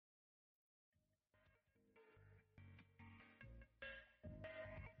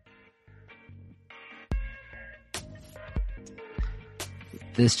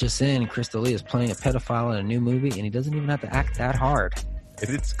This just in, Crystal Lee is playing a pedophile in a new movie, and he doesn't even have to act that hard.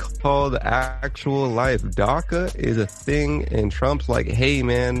 It's called actual life. DACA is a thing, and Trump's like, hey,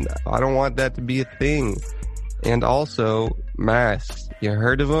 man, I don't want that to be a thing. And also, masks. You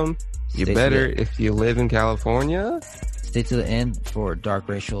heard of them? You better if you live in California. Stay to the end for Dark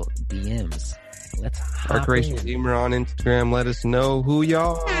Racial DMs. Let's hop Dark Racial in. Humor on Instagram. Let us know who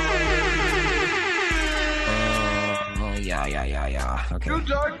y'all are. Yeah. Okay. You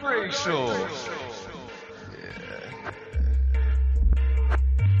Dark Racial.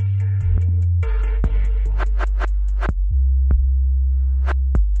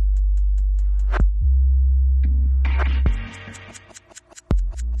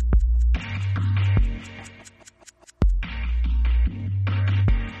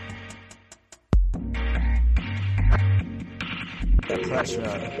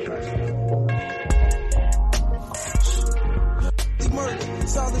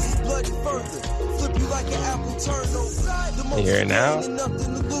 You hear it now?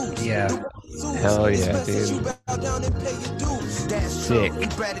 Yeah. Hell yeah, dude. Sick.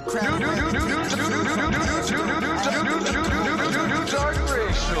 Dark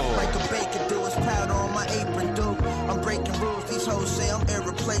Racial. Like a bacon do is powder on my apron, dude. I'm breaking rules, these hoes say I'm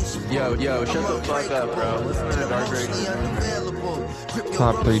irreplaceable. Yo, shut the fuck up, bro. Listen to Dark Racial.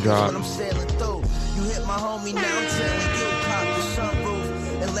 Top 3 drop. I'm sailing through. You hit my homie, now I'm telling you, pop the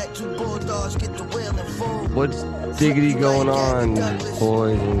sunroof and let 2 bulldogs get the wheel and fool. What's diggity going on,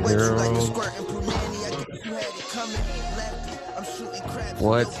 boys and girls?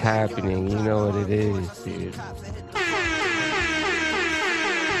 What's happening? You know what it is, dude.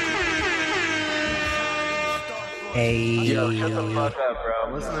 Hey. Yo, shut the fuck up, bro.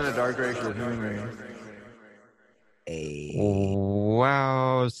 I'm listening to Dark Racial Humor. Hey.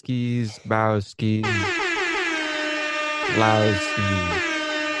 Wowskis, bowskis, lowskis.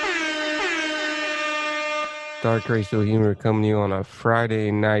 Dark Racial Humor coming to you on a Friday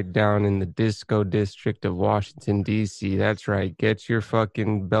night down in the disco district of Washington, D.C. That's right. Get your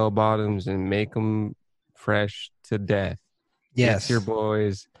fucking bell bottoms and make them fresh to death. Yes. It's your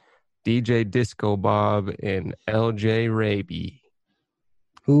boys, DJ Disco Bob and LJ Raby.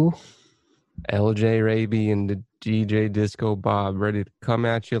 Who? LJ Raby and the DJ Disco Bob ready to come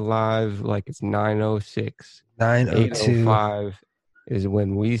at you live like it's 9:06. 9:02. 8:05 is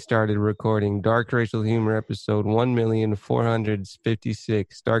when we started recording Dark Racial Humor episode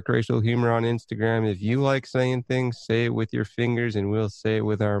 1,456. Dark Racial Humor on Instagram. If you like saying things, say it with your fingers and we'll say it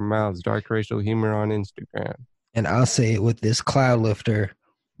with our mouths. Dark Racial Humor on Instagram. And I'll say it with this cloud lifter.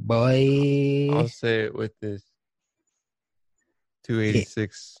 Boy. I'll say it with this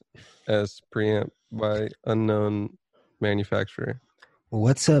 286S preamp by unknown manufacturer.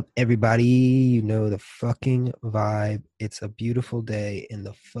 What's up, everybody? You know the fucking vibe. It's a beautiful day in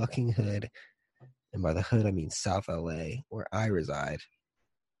the fucking hood. And by the hood, I mean South LA, where I reside.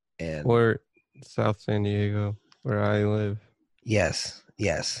 And Or South San Diego, where I live. yes.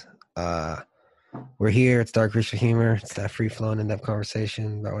 We're here. It's Dark Racial Humor. It's that free-flowing, in-depth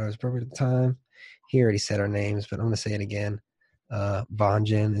conversation about what I was appropriate at the time. He already said our names, but I'm going to say it again.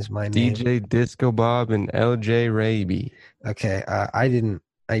 Vonjin is my name. DJ Disco Bob and LJ Raby. Okay. I didn't.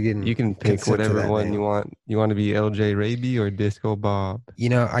 You can pick consent to whatever that one name. you want. You want to be LJ Raby or Disco Bob? You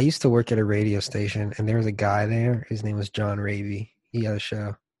know, I used to work at a radio station, and there was a guy there. His name was John Raby. He had a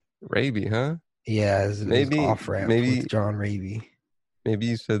show. Raby, huh? Yeah, it Maybe- was off-ramp maybe- with John Raby. Maybe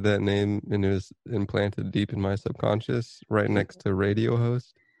you said that name and it was implanted deep in my subconscious, right next to radio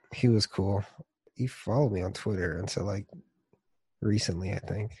host. He was cool. He followed me on Twitter until like recently, I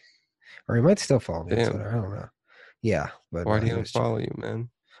think. Or he might still follow me Damn. on Twitter. I don't know. Yeah. But Why do he you was- unfollow you, man?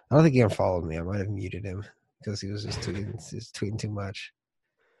 I don't think he unfollowed me. I might have muted him because he was just tweeting too much.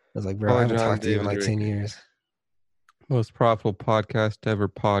 I was like, bro, Follow I haven't John talked to you in David like 10 Drake. years. Most profitable podcast ever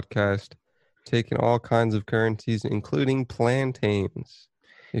podcast. Taking all kinds of currencies, including plantains.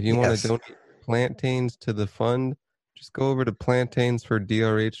 If you want Yes. to donate plantains to the fund, just go over to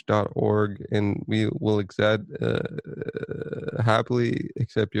plantainsfordrh.org and we will happily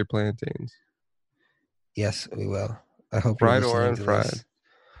accept your plantains. Yes, we will. I hope Fried you're or listening to unfried. this.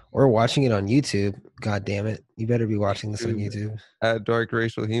 Or watching it on YouTube. God damn it. You better be watching this on Dude. YouTube. At Dark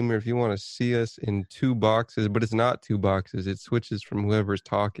Racial Humor, if you want to see us in 2 boxes, but it's not 2 boxes, it switches from whoever's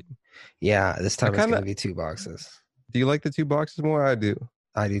talking. Yeah, this time it's kinda- going to be 2 boxes. Do you like the 2 boxes more? I do.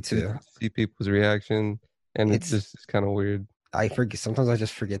 I do too. Just see people's reaction, and it's It's- just kind of weird. I forget. Sometimes I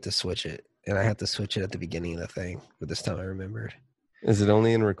just forget to switch it, and I have to switch it at the beginning of the thing. But this time I remembered. Is it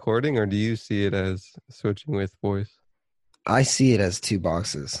only in recording, or do you see it as switching with voice? I see it as 2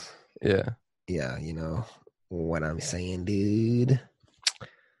 boxes. Yeah. Yeah, you know what I'm saying, dude.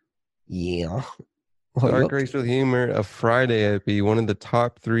 Yeah. Well, Dark racial humor, a Friday epi, one of the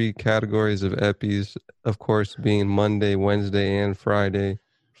top 3 categories of epis, of course, being Monday, Wednesday, and Friday.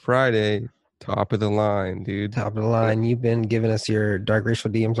 Friday, top of the line, dude. top of the line. You've been giving us your dark racial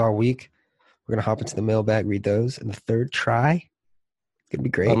DMs all week. We're gonna hop into the mailbag, read those in the third try. It's gonna be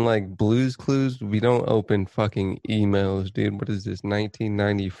great. Unlike Blues Clues, we don't open fucking emails, dude. What is this,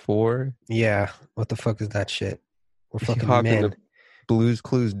 1994? Yeah. What the fuck is that shit? We're You fucking hop men. into Blues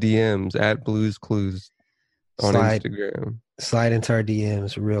Clues DMs at Blues Clues on Slide Instagram. slide into our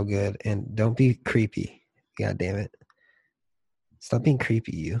DMs real good, and don't be creepy. God damn it. Stop being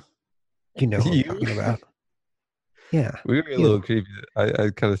creepy, you. You know what I'm talking about. Yeah. We were a You. little creepy. I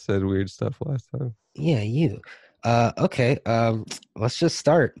kind of said weird stuff last time. Yeah, you. Okay. Let's just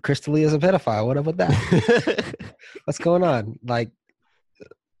start. Crystalia is a pedophile. What up with that? What's going on? Like,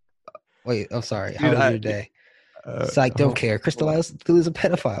 wait, I'm sorry. How Dude, was your day? Psych, don't care. Crystalia is a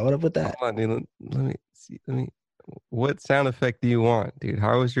pedophile. What up with that? Hold on, dude. Let me see. What sound effect do you want, dude?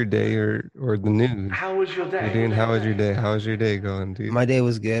 How was your day or the news? How was your day? Dude, how was your day? How was your day going, dude? My day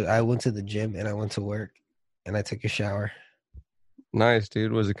was good. I went to the gym and I went to work and I took a shower. Nice,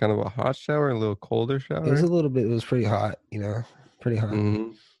 dude. Was it kind of a hot shower, a little colder shower? It was a little bit. It was pretty hot, pretty hot.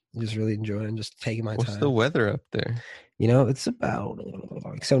 Mhm. Just really enjoying, just taking my What's time. the weather up there? It's about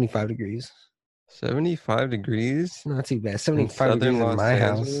like 75 degrees. 75 degrees? It's not too bad. In 75 degrees southern in Los my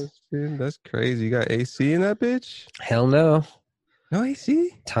house. Angeles, dude. That's crazy. You got AC in that bitch? Hell no. No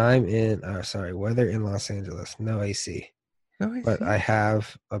AC? Weather in Los Angeles. No AC. No AC. But I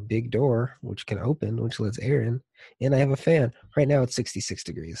have a big door which can open, which lets air in, and I have a fan. Right now it's 66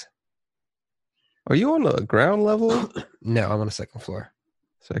 degrees. Are you on the ground level? No, I'm on the second floor.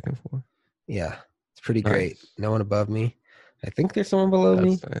 Second floor. Yeah, it's pretty Nice. great. No one above me. I think there's someone below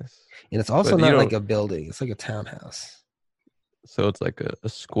me. That's nice. And it's also But you not like don't- a building. It's like a townhouse. So it's like a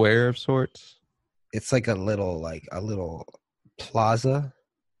square of sorts? It's like a little plaza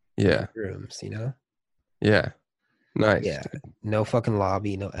Yeah. rooms, Yeah. Nice. Yeah. No fucking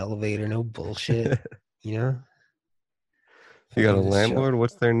lobby, no elevator, no bullshit, You got a Fucking just chill. landlord?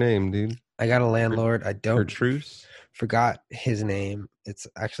 What's their name, dude? I got a landlord. I don't Truce? forgot his name. It's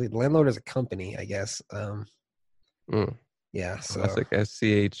actually the landlord is a company, I guess. Mm. Yeah, so That's like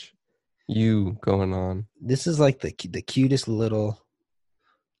SCHU going on. this is like the cutest little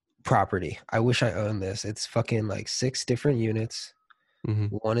property. I wish I owned this. It's fucking like 6 different units. Hmm.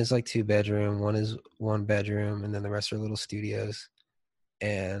 One is like 2-bedroom, one is 1 bedroom, and then the rest are little studios.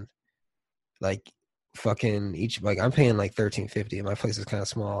 And like fucking each, like I'm paying like $1,350 and my place is kind of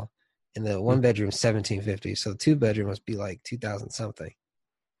small. And the 1 bedroom is $1,750. So the 2-bedroom must be like 2,000 something.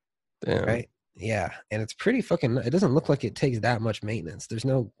 Damn. Right? Yeah. And it's pretty fucking, it doesn't look like it takes that much maintenance. There's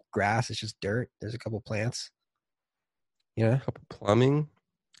no grass, it's just dirt. There's a couple plants. Couple plumbing.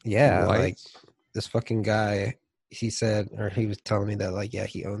 Yeah. Like Lights. this fucking guy, he said, or he was telling me that, like, yeah,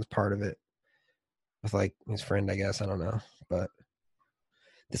 he owns part of it with like his friend, I guess. I don't know. But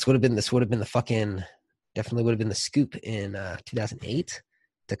this would have been the fucking, definitely would have been the scoop in 2008.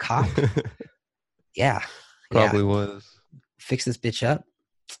 The cop. Yeah. Probably was. Fix this bitch up.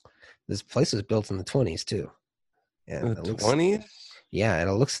 This place was built in the 20s too. Yeah. In it the looks, 20s? yeah, and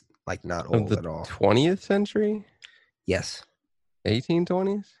it looks like not Of old the at all. 20th century? Yes.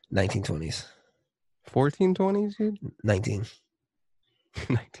 1820s? 1920s. 1420s, dude? 19.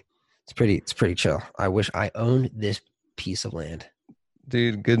 It's pretty chill. I wish I owned this piece of land.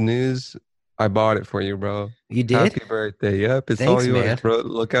 Dude, good news. I bought it for you, bro. You did? Happy birthday. Yep, it's Thanks, all yours, man. bro.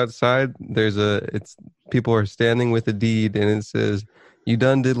 Look outside. People are standing with a deed and it says, "You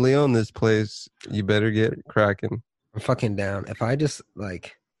done diddly own this place. You better get cracking." I'm fucking down. If I just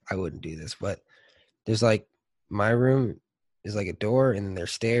like, I wouldn't do this, but there's like my room is like a door and then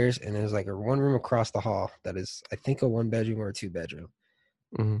there's stairs and there's like a 1 room across the hall that is, I think, a 1 bedroom or a 2 bedroom.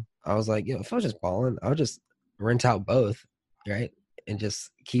 Hmm. I was like, if I was just balling, I would just rent out both, right? And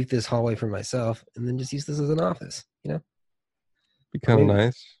just keep this hallway for myself and then just use this as an office, Be kind of Maybe.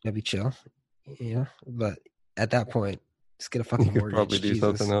 nice. That'd be chill, But at that point, just get a fucking You could mortgage. probably do Jesus.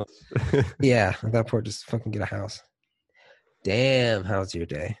 something else. Yeah, at that point, just fucking get a house. Damn, how's your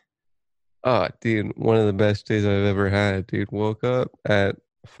day? Oh, dude, one of the best days I've ever had, dude. Woke up at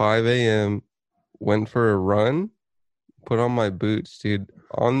 5 a.m., went for a run, put on my boots, dude.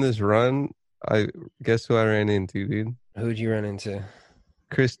 On this run, guess who I ran into, dude? Who'd you run into?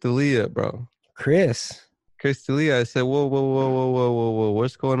 Crystalia, bro. Chris. Crystalia. I said, whoa,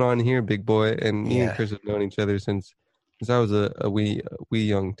 what's going on here, big boy? And me Yeah. and Chris have known each other since I was a wee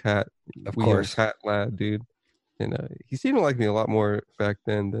young tat, Of wee course. young tat lad, dude. And he seemed to like me a lot more back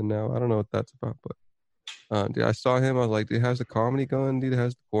then than now. I don't know what that's about, but Dude, I saw him. I was like, dude, how's the comedy going? Dude,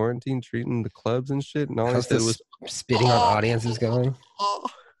 how's the quarantine treating the clubs and shit? And all he How's said the was, spitting on audiences going?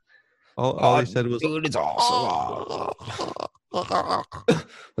 all he said was, dude, it's awesome.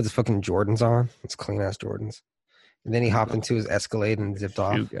 With his fucking Jordans on, it's clean ass Jordans. And then he hopped into his Escalade and zipped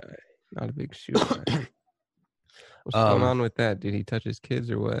off. shoe guy, not a big shoe guy. What's going on with that? Did he touch his kids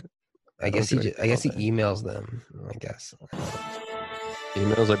or what? I guess he emails them. I guess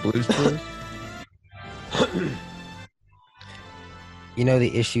emails like Blue's Clues. You know,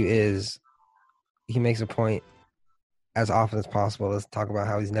 the issue is he makes a point as often as possible to talk about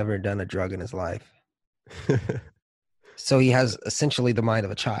how he's never done a drug in his life. So he has essentially the mind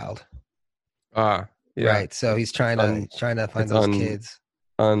of a child. Yeah. Right. So he's trying to find those kids.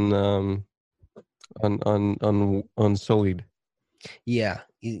 Unsullied. Yeah.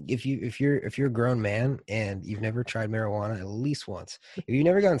 If you're a grown man and you've never tried marijuana at least once, if you've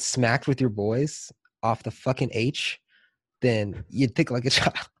never gotten smacked with your boys off the fucking H, then you'd think like a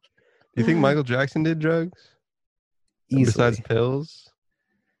child. Do you think Michael Jackson did drugs? Easily. Besides pills?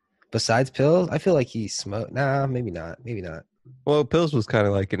 Besides pills? I feel like he smoked. Nah, maybe not. Maybe not. Well, pills was kind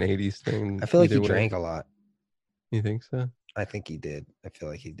of like an 80s thing. I feel like he drank a lot. You think so? I think he did. I feel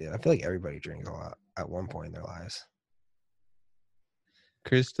like he did. I feel like everybody drinks a lot at one point in their lives.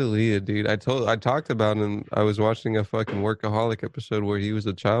 Chris D'Elia, dude. I talked about him. I was watching a fucking Workaholic episode where he was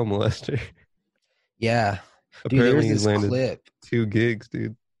a child molester. Yeah. Apparently dude, he landed clip. 2 gigs,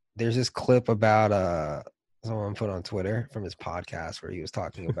 dude. There's this clip about someone put on Twitter from his podcast where he was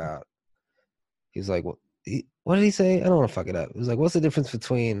talking about he was like, what did he say? I don't want to fuck it up. It was like, what's the difference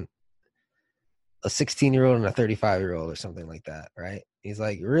between a 16-year-old and a 35-year-old or something like that, right? He's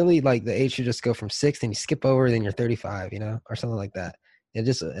like, really, like the age should just go from 6, and you skip over, then you're 35, you know, or something like that. It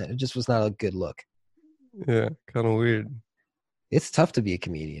just was not a good look. Yeah, kind of weird. It's tough to be a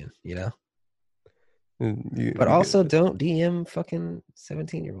comedian, you know. But also, don't DM fucking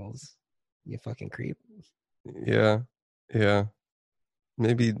 17-year-olds. You fucking creep. Yeah.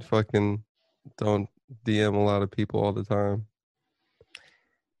 Maybe fucking don't DM a lot of people all the time.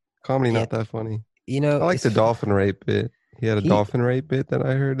 Comedy not that funny. You know, I like the dolphin rape bit. He had a dolphin rape bit that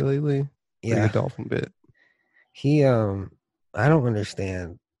I heard lately. Yeah, a dolphin bit. He I don't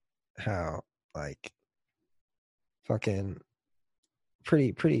understand how like fucking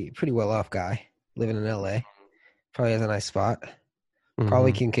pretty well off guy living in LA. Probably has a nice spot.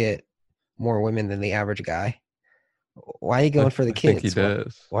 Probably can get more women than the average guy. Why are you going for the kids? I think he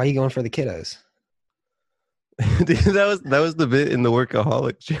does. Why are you going for the kiddos? Dude, that was the bit in the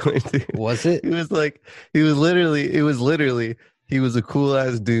Workaholic joint. Dude. Was it? He was literally he was a cool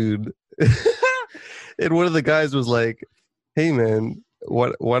ass dude. And one of the guys was like, hey man,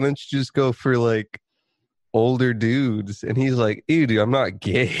 why don't you just go for like older dudes? And he's like, ew, dude, I'm not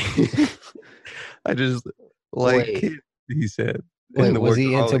gay. I just like kids, he said. Wait, was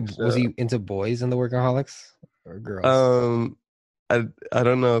he into boys in the Workaholics or girls? I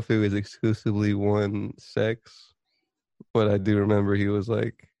don't know if it was exclusively one sex, but I do remember he was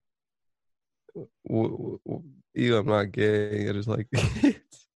like, ew, I'm not gay. I just like it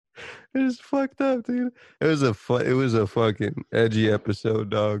was fucked up, dude. It was a fucking edgy episode,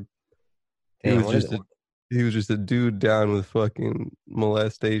 dog. He was just a dude down with fucking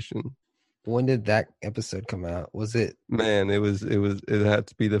molestation. When did that episode come out? Was it? Man, it had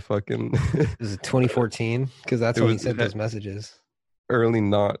to be the fucking. Was it 2014? Because that's when he sent those messages. Early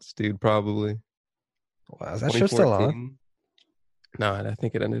knots, dude. Probably. Wow, is that show still on? No, I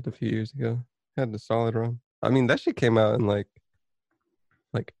think it ended a few years ago. Had a solid run. I mean, that shit came out in like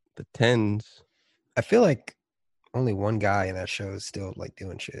the 10s. I feel like only one guy in that show is still like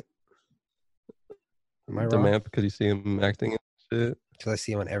doing shit. Am I wrong? DeMamp, because you see him acting and shit. Because I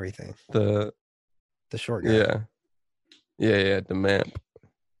see him on everything. The short guy. Yeah, DeMamp.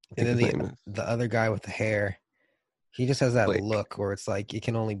 And then the other guy with the hair, he just has that look where it's like it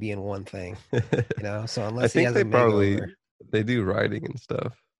can only be in one thing, you know. So unless he has a makeover, they do writing and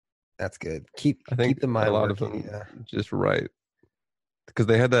stuff. That's good. Keep the mind a lot working, of them just write, because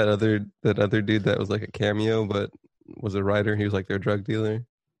they had that other dude that was like a cameo but was a writer. He was like their drug dealer.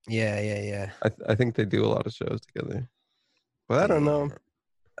 Yeah. I think they do a lot of shows together, but I don't know.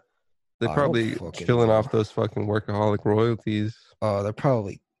 They're probably chilling off those fucking Workaholic royalties. Oh, they're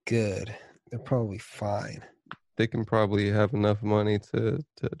probably good. They're probably fine. They can probably have enough money to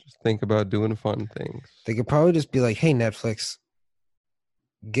just think about doing fun things. They could probably just be like, hey, Netflix,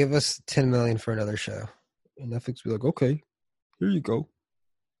 give us $10 million for another show. And Netflix be like, okay, here you go.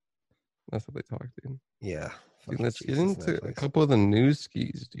 That's what they talk, dude. Yeah. Dude, let's get into a couple of the news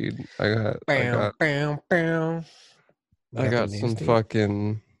skis, dude. I got some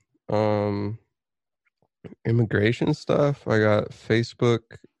fucking Immigration stuff. I got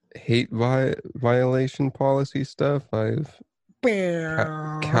Facebook hate violation policy stuff. I have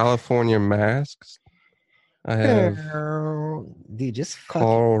California masks. I have Dude, just fucking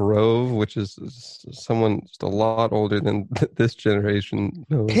Karl Rove, which is someone just a lot older than this generation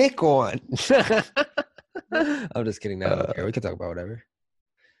knows. pick one. I'm just kidding. No, I don't care. We can talk about whatever.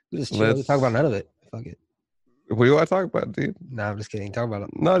 We just chill. We talk about none of it. Fuck it. What do you want to talk about, dude? Nah, I'm just kidding. Talk about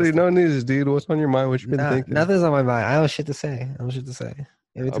it. No, dude, no news, dude. What's on your mind? What you been thinking? Nothing's on my mind. I have shit to say. Everything's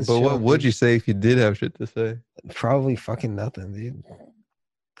But chill, what would dude. you say if you did have shit to say? Probably fucking nothing, dude.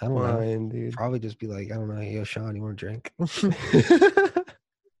 I don't know. Fine, dude. Probably just be like, I don't know. Yo, Sean, you want to drink?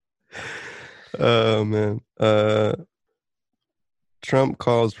 Oh man. Trump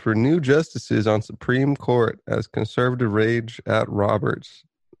calls for new justices on Supreme Court as conservative rage at Roberts.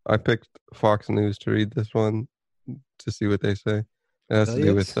 I picked Fox News to read this one to see what they say. It has to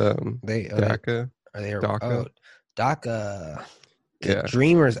do with DACA. DACA. Yeah.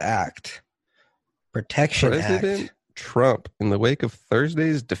 Dreamers Act. Protection President Act. Trump, in the wake of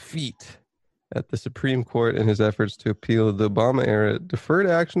Thursday's defeat at the Supreme Court in his efforts to appeal the Obama-era Deferred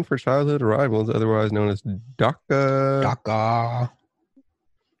Action for Childhood Arrivals, otherwise known as DACA.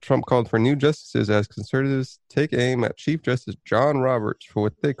 Trump called for new justices as conservatives take aim at Chief Justice John Roberts for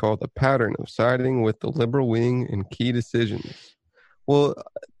what they call the pattern of siding with the liberal wing in key decisions. Well,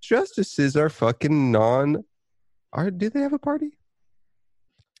 justices are fucking do they have a party?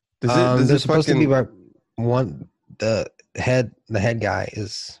 They're supposed to be by one. The head guy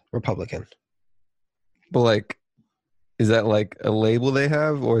is Republican. But like, is that like a label they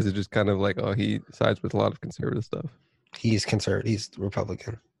have, or is it just kind of like, oh, he sides with a lot of conservative stuff? He's conservative. He's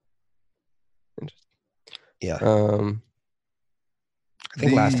Republican. Interesting. Yeah. I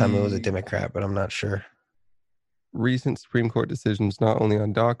think last time it was a Democrat, but I'm not sure. Recent Supreme Court decisions, not only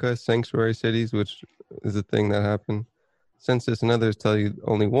on DACA, sanctuary cities, which is a thing that happened, census, and others tell you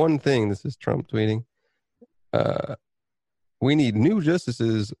only one thing. This is Trump tweeting. We need new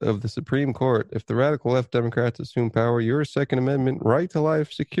justices of the Supreme Court. If the radical left Democrats assume power, your Second Amendment right to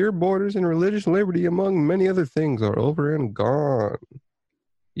life, secure borders, and religious liberty, among many other things, are over and gone.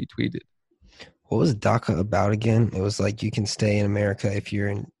 He tweeted. What was DACA about again? It was like you can stay in America if you're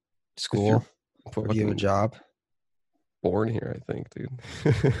in school or if you have a job. Born here, I think, dude.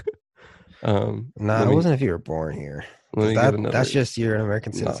 It wasn't if you were born here. That's just you're an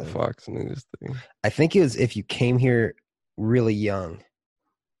American citizen. Not Fox News thing. I think it was if you came here really young,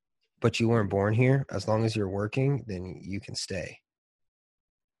 but you weren't born here. As long as you're working, then you can stay.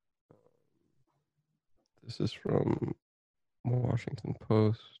 This is from Washington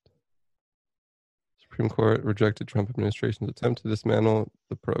Post. Supreme Court rejected Trump administration's attempt to dismantle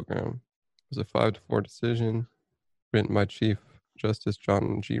the program. It was a 5-4 decision written by Chief Justice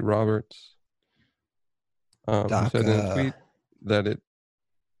John G. Roberts. Who said in a tweet that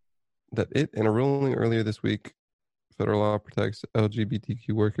in a ruling earlier this week, federal law protects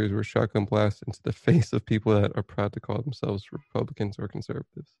LGBTQ workers were shotgun blasted into the face of people that are proud to call themselves Republicans or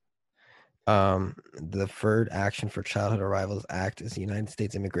conservatives. The Deferred Action for Childhood Arrivals Act is the United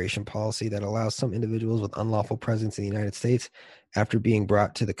States immigration policy that allows some individuals with unlawful presence in the United States after being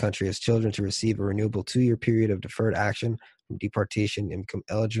brought to the country as children to receive a renewable 2-year period of deferred action from deportation and become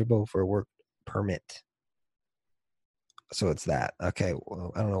eligible for a work permit. So it's that. Okay,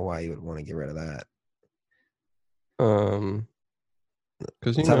 well, I don't know why you would want to get rid of that.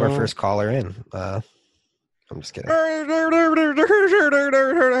 Because let's have our first caller in. I'm just kidding. Hey,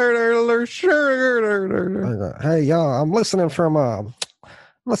 y'all! I'm listening from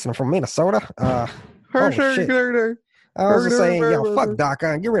Minnesota. Oh, shit. I was just saying, yo, fuck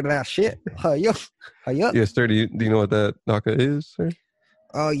DACA and get rid of that shit. Yeah, sir. Do you know what that DACA is, sir?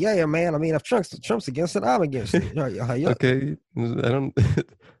 Yeah, man. I mean, if Trump's against it, I'm against it. Okay, I don't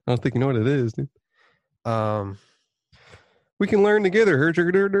think you know what it is, dude. We can learn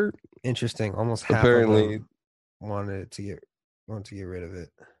together. Interesting. Almost half apparently of them wanted to get rid of it.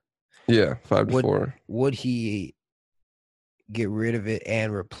 Yeah, 5-4. Would he get rid of it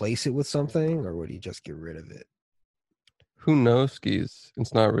and replace it with something, or would he just get rid of it? Who knows, skis?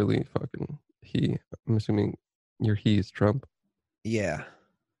 It's not really fucking he. I'm assuming your he is Trump. Yeah.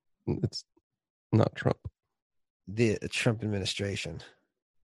 It's not Trump. The Trump administration.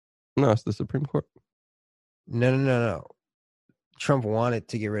 No, it's the Supreme Court. No. Trump wanted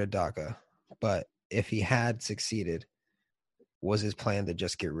to get rid of DACA, but if he had succeeded, was his plan to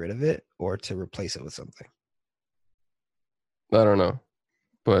just get rid of it or to replace it with something? I don't know,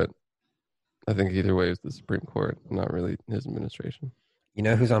 but I think either way, it's the Supreme Court, not really his administration. You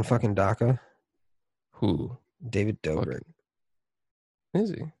know who's on fucking DACA? Who? David Dobrik.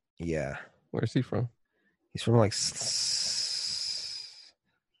 Is he? Yeah. Where's he from? He's from like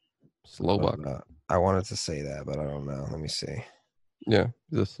Slovak. I wanted to say that, but I don't know. Let me see. Yeah,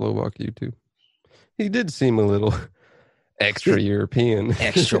 he's a Slovak YouTube. He did seem a little extra European,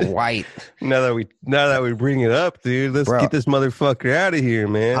 Extra white. now that we bring it up, dude, let's Bro, get this motherfucker out of here,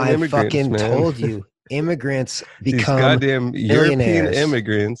 man. I Immigrants, fucking man. told you, immigrants These become goddamn European millionaires.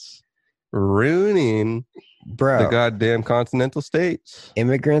 immigrants ruining bro. the goddamn continental states.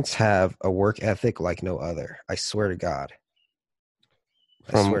 Immigrants have a work ethic like no other. I swear to God.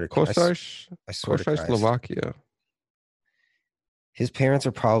 From I swear to Christ. Slovakia. His parents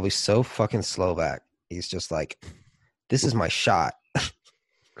are probably so fucking Slovak. He's just like, this is my shot.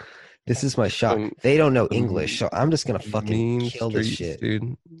 This is my shot. They don't know English, so I'm just gonna fucking kill this shit,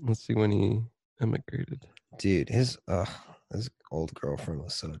 dude. Let's see when he immigrated. Dude, his old girlfriend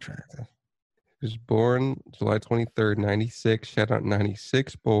was so attractive. He was born July 23rd, 96. Shout out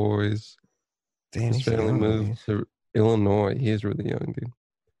 96 boys. Damn, his family moved to Illinois. He is really young,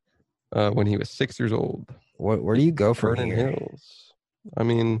 dude. When he was 6 years old. Where do you go from Vernon here? Hills. I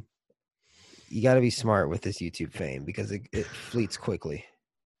mean, you got to be smart with this YouTube fame because it fleets quickly.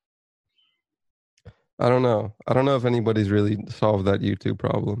 I don't know. I don't know if anybody's really solved that YouTube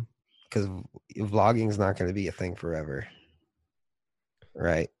problem. Because vlogging is not going to be a thing forever.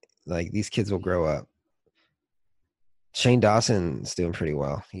 Right? Like, these kids will grow up. Shane Dawson's doing pretty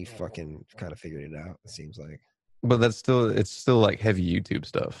well. He fucking kind of figured it out, it seems like. But it's still like heavy YouTube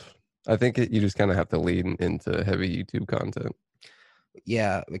stuff. I think you just kind of have to lean into heavy YouTube content.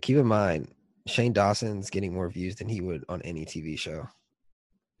 Yeah, but keep in mind, Shane Dawson's getting more views than he would on any TV show.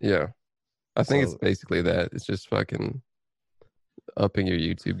 Yeah. I think it's basically that. It's just fucking upping your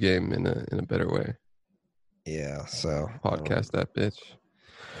YouTube game in a better way. Yeah, so podcast that bitch.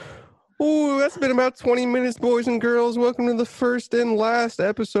 Oh, that's been about 20 minutes, boys and girls. Welcome to the first and last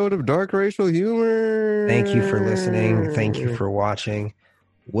episode of Dark Racial Humor. Thank you for listening. Thank you for watching.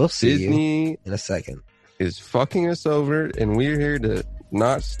 We'll see Disney you in a second. Is fucking us over, and we're here to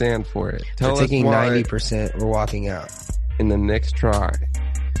not stand for it. They're taking 90%. We're walking out. In the next try.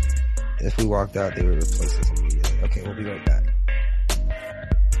 If we walked out, they would replace us immediately. Okay, we'll be right back.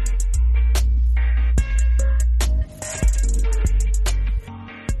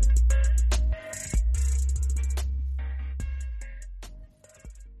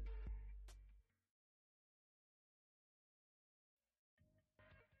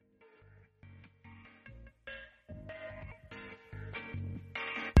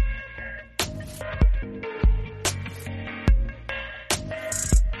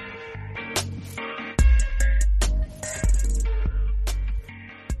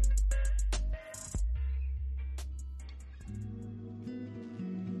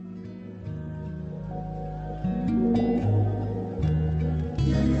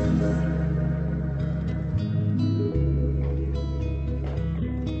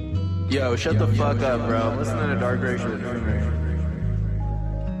 Yo, shut the fuck up, bro. Listen to Dark Racial.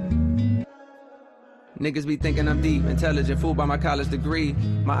 Niggas be thinking I'm deep, intelligent, fooled by my college degree.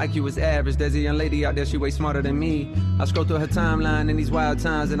 My IQ is average, there's a young lady out there, she way smarter than me. I scroll through her timeline in these wild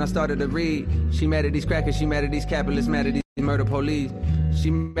times and I started to read. She mad at these crackers, she mad at these capitalists, mad at these murder police. She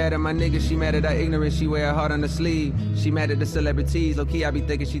mad at my niggas, she mad at our ignorance, she wear her heart on the sleeve. She mad at the celebrities, low-key I be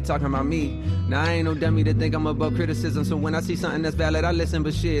thinking she talking about me. Now I ain't no dummy to think I'm above criticism, so when I see something that's valid, I listen,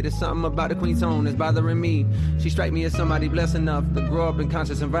 but shit, it's something about the queen's tone that's bothering me. She strike me as somebody blessed enough to grow up in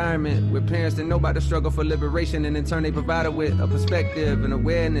conscious environment with parents that know about the struggle for liberation, and in turn they provide her with a perspective and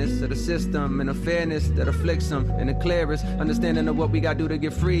awareness of the system and a fairness that afflicts them, and the clearest understanding of what we gotta do to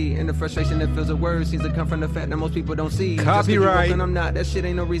get free, and the frustration that fills the words seems to come from the fact that most people don't see. Copyright. And I'm not, that shit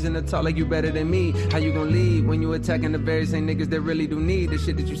ain't no reason to talk like you better than me. How you gonna lead when you attacking the very same niggas that really do need the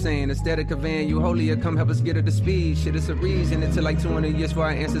shit that you saying? Instead of conveying you holier, come help us get her to speed. Shit, it's a reason. It took like 200 years for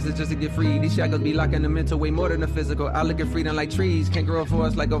our ancestors just to get free. These shackles be locking the mental way more than the physical. I look at freedom like trees, can't grow up for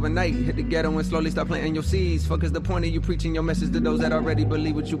us like overnight. Hit the ghetto and slowly start planting your seeds. Fuck is the point of you preaching your message to those that already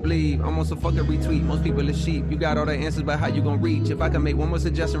believe what you believe? Almost a fucking retweet. Most people are sheep. You got all the answers, but how you gonna reach? If I can make one more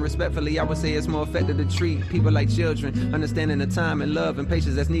suggestion respectfully, I would say it's more effective to treat people like children, understanding the time and love and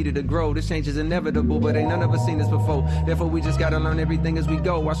patience that's needed to grow. This change is inevitable, but ain't none of us seen this before. Therefore, we just gotta learn everything as we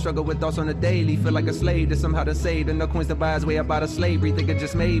go. I struggle with thoughts on the daily, feel like a slave to somehow to save, and no coins to buy his way up out of slavery. Thinking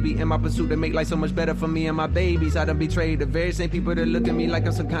just maybe in my pursuit to make life so much better for me and my babies, I done betrayed the very same people that look at me like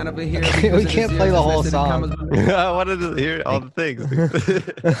I'm some kind of a hero. We can't play the whole song. I wanted to hear all the things.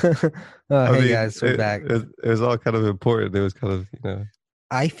 Hey guys, we're back. It was all kind of important. It was kind of, you know.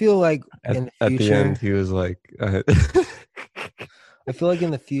 I feel like in the future, at the end, he was like, I feel like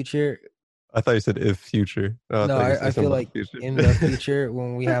in the future. I thought you said if future. No, I feel like in the future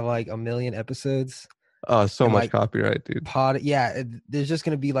when we have like 1 million episodes, Oh, so And, much like, copyright, dude. there's just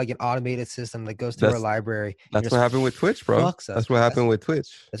gonna be like an automated system that goes through our That's- library. and That's just what happened with Twitch, bro. fucks us. That's what happened with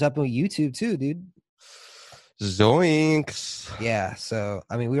Twitch. That's happened with YouTube too, dude. Zoinks. Yeah, so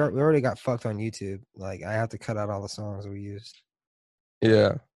I mean, we already got fucked on YouTube. Like, I have to cut out all the songs we used.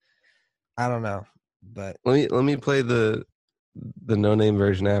 Yeah. I don't know, but Let me play the no name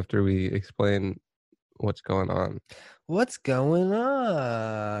version after we explain what's going on. what's going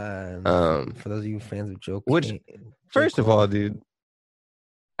on? For those of you fans of Joe, First of all, dude,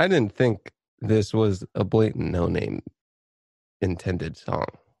 I didn't think this was a blatant no name intended song.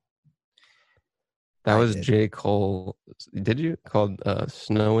 That was J. Cole. Did you? Called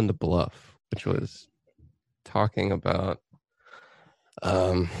Snow in the Bluff, which was talking about.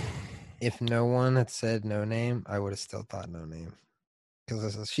 If no one had said no name, I would have still thought no name.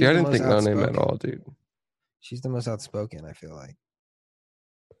 Because I didn't think no name at all, dude. She's the most outspoken, I feel like.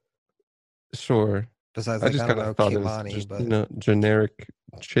 Sure. Besides, I just kind of thought Kehlani, it was just, generic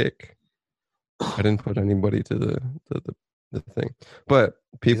chick. I didn't put anybody to the thing, but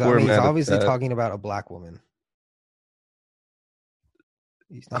people were mad. He's obviously talking about a black woman.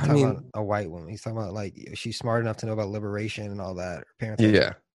 He's not talking about a white woman. He's talking about, like, she's smart enough to know about liberation and all that. Her parents,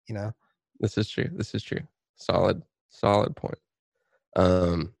 you know. This is true. Solid point.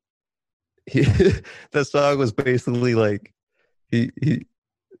 The song was basically like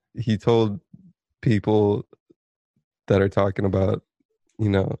he told people that are talking about, you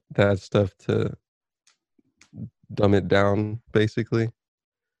know, that stuff to dumb it down, basically.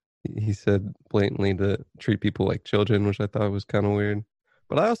 He said blatantly to treat people like children, which I thought was kind of weird.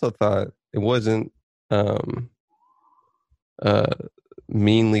 But I also thought it wasn't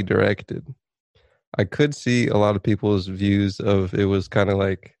meanly directed. I could see a lot of people's views of it was kind of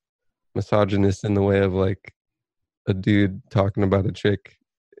like misogynist in the way of, like, a dude talking about a chick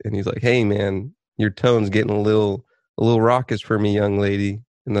and he's like, "Hey man, your tone's getting a little raucous for me, young lady."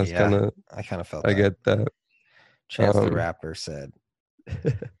 And that's I kind of felt I get that. Chance the Rapper said,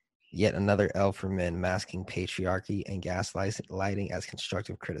 "Yet another L for men masking patriarchy and gaslighting as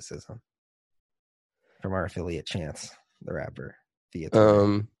constructive criticism." From our affiliate Chance the Rapper via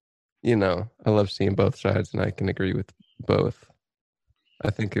Twitter. You know, I love seeing both sides, and I can agree with both.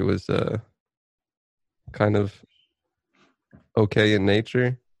 I think it was kind of okay in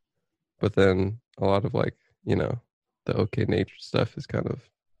nature, but then a lot of, like, you know, the okay nature stuff is kind of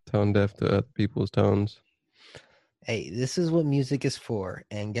tone deaf to other people's tones. Hey, this is what music is for.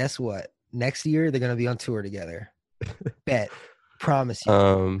 And guess what? Next year, they're going to be on tour together. Bet. Promise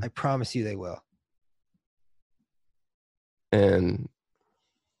you. I promise you they will. And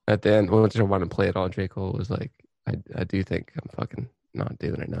at the end, once I wanted to play it all, J. Cole was like, I do think I'm fucking not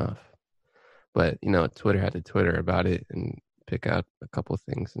doing enough. But, you know, Twitter had to Twitter about it and pick out a couple of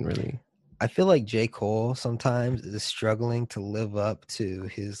things and really... I feel like J. Cole sometimes is struggling to live up to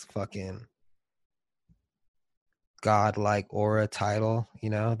his fucking godlike aura title, you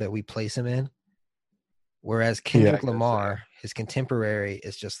know, that we place him in. Whereas Kendrick Lamar, his contemporary,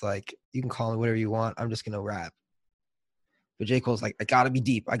 is just like, you can call me whatever you want. I'm just going to rap. But J. Cole's like, I got to be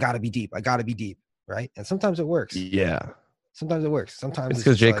deep. I got to be deep. I got to be deep. Right? And sometimes it works. Yeah. Sometimes it works. Sometimes it's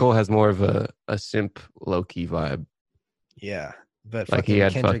because J. Cole has more of a simp low-key vibe. Yeah. But like, he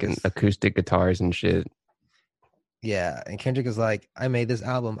had fucking acoustic guitars and shit. Yeah. And Kendrick is like, I made this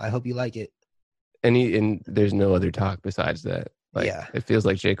album. I hope you like it. And there's no other talk besides that. Like, yeah. It feels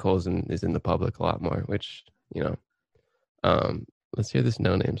like J. Cole is in the public a lot more, which, you know. Let's hear this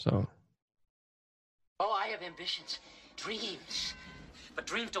No Name song. Oh, I have ambitions, dreams. But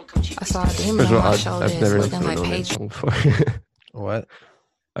dreams don't come cheap. I saw a demon on my shoulders looking like Paige. What?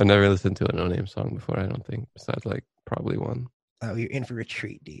 I've never listened to a No Name song before, I don't think. Besides, like, probably one. Oh, you're in for a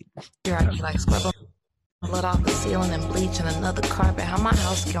treat, dude. You're already like scrub blood off the ceiling and bleach and another carpet. How my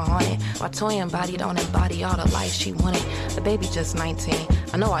house get haunted. My toy embody don't embody all the life she wanted. The baby just 19.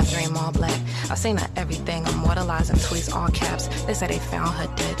 I know I dream all black. I say not everything. I'm immortalizing tweets all caps. They say they found her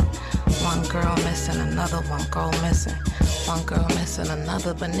dead. One girl missing, another one girl missing. One girl missing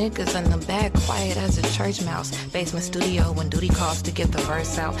another, but niggas in the back quiet as a church mouse. Basement studio when duty calls to get the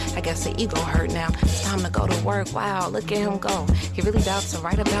verse out. I guess the ego hurt now. It's time to go to work. Wow, look at him go. He really doubts to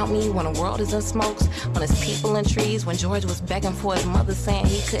write about me when the world is in smokes. When it's people in trees. When George was begging for his mother saying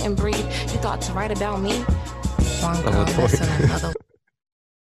he couldn't breathe. You thought to write about me? One girl missing another.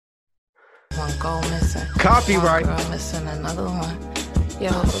 One girl missing. Copyright. One girl missing another one. Yo,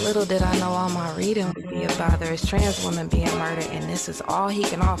 but little did I know all my reading would be a bother. It's trans women being murdered, and this is all he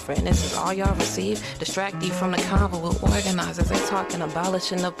can offer, and this is all y'all receive. Distract you from the convo with organizers. They talking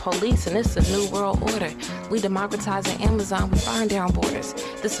abolishing the police, and it's a new world order. We democratizing Amazon, we burn down borders.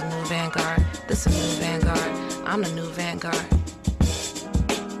 This a new vanguard, this a new vanguard. I'm the new vanguard.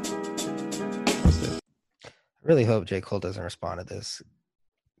 I really hope J. Cole doesn't respond to this,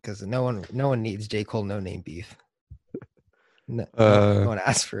 because no one needs J. Cole no name beef. No one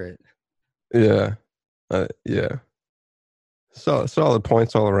asked for it. Yeah. Yeah. Solid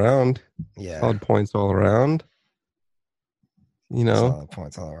points all around. Yeah. Solid points all around. You know. Solid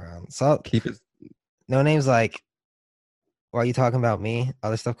points all around. So keep it. No name's like, why are you talking about me?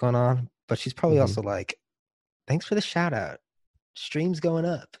 Other stuff going on. But she's probably also like, thanks for the shout out. Streams going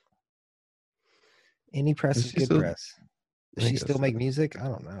up. Any press is good press. Does she still make music? I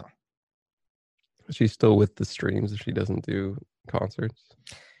don't know. She's still with the streams if she doesn't do concerts.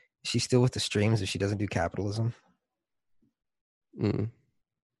 She's still with the streams if she doesn't do capitalism.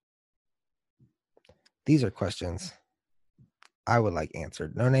 These are questions I would like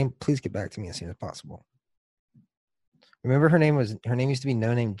answered. No name, please get back to me as soon as possible. Remember her name used to be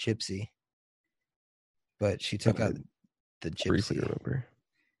No Name Gypsy, but she took out the Gypsy. Briefly remember.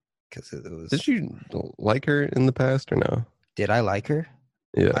 Because it was. Did you like her in the past or no? Did I like her?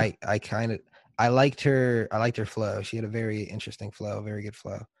 Yeah. I liked her flow. She had a very interesting flow, very good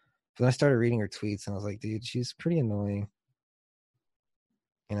flow. But then I started reading her tweets and I was like, dude, she's pretty annoying.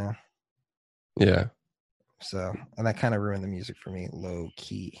 You know? Yeah. So, and that kind of ruined the music for me, low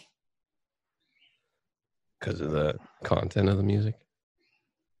key. Because of the content of the music?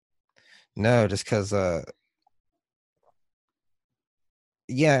 No, just because,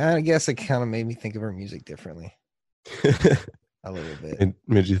 yeah, I guess it kind of made me think of her music differently. A little bit. It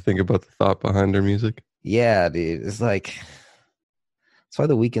made you think about the thought behind her music? Yeah, dude. It's like, that's why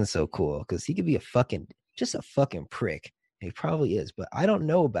The Weeknd's so cool, because he could be just a fucking prick. He probably is, but I don't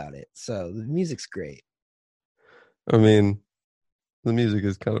know about it. So the music's great. I mean, the music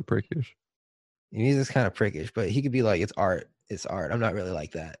is kind of prickish. The music's kind of prickish, but he could be like, it's art. It's art. I'm not really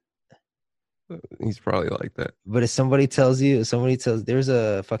like that. He's probably like that. But if somebody tells, there's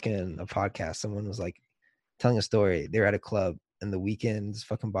a podcast. Someone was like telling a story. They were at a club and The Weeknd's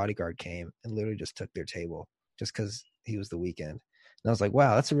fucking bodyguard came and literally just took their table just because he was The Weeknd. And I was like,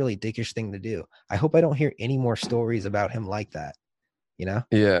 wow, that's a really dickish thing to do. I hope I don't hear any more stories about him like that. You know?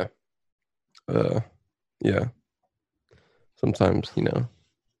 Yeah. Yeah. Sometimes,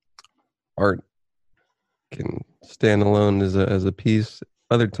 art can stand alone as a piece.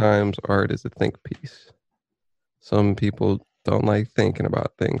 Other times, art is a think piece. Some people don't like thinking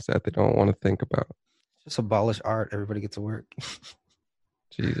about things that they don't want to think about. Just abolish art. Everybody gets to work.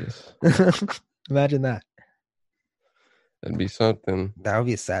 Jesus. Imagine that. That'd be something. That would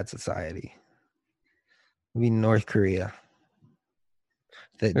be a sad society. It would be North Korea.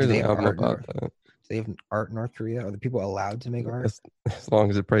 There's an album about that. Do they have art in North Korea? Are the people allowed to make art? As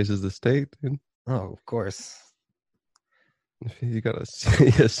long as it praises the state, dude. Oh, of course. You got a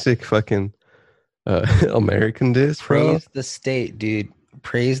sick fucking American disc, bro. Praise the state, dude.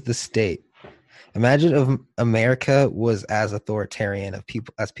 Praise the state. Imagine if America was as authoritarian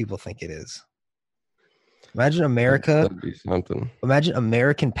as people think it is. Imagine America. That'd be something. Imagine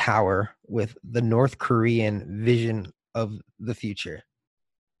American power with the North Korean vision of the future.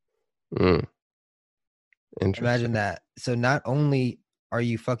 Interesting. Imagine that. So not only are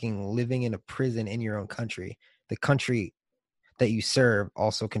you fucking living in a prison in your own country, the country that you serve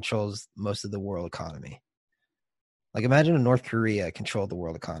also controls most of the world economy. Like imagine if North Korea controlled the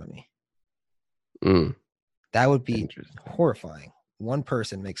world economy. That would be horrifying. One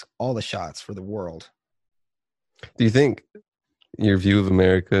person makes all the shots for the world. Do you think your view of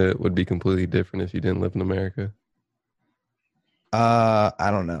America would be completely different if you didn't live in America? I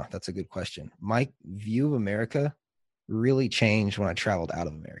don't know. That's a good question. My view of America really changed when I traveled out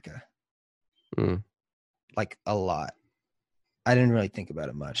of America. Like a lot. I didn't really think about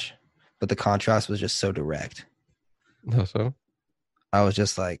it much, but the contrast was just so direct. How so? I was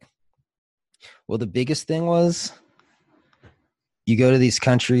just like, well, the biggest thing was you go to these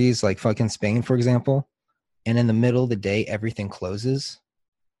countries like fucking Spain, for example, and in the middle of the day, everything closes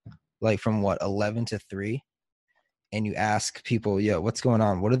like from 11 to 3. And you ask people, yo, what's going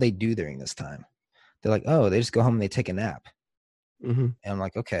on? What do they do during this time? They're like, oh, they just go home and they take a nap. And I'm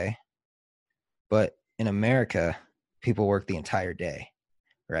like, okay. But in America, people work the entire day,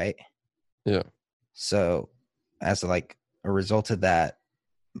 right? Yeah. So as like a result of that,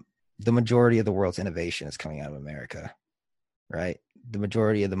 the majority of the world's innovation is coming out of America, right? The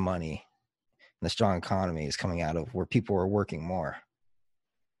majority of the money and the strong economy is coming out of where people are working more.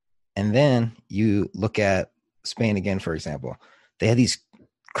 And then you look at Spain again, for example. They had these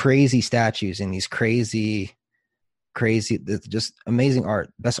crazy statues and these crazy, just amazing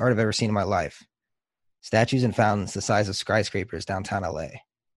art. Best art I've ever seen in my life. Statues and fountains the size of skyscrapers downtown LA.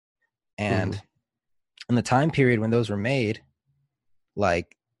 And in the time period when those were made,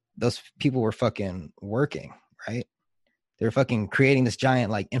 like those people were fucking working, right? They were fucking creating this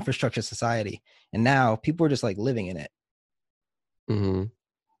giant like infrastructure society. And now people are just like living in it.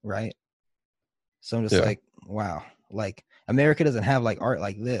 Right? So I'm just like, wow. Like America doesn't have like art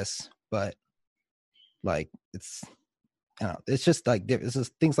like this, but like it's, I don't know, it's just like it's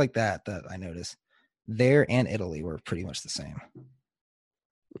just things like that I noticed. There and Italy were pretty much the same.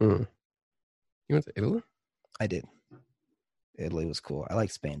 You went to Italy? I did. Italy was cool. I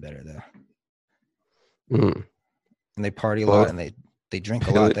like Spain better though. And they party a lot and they drink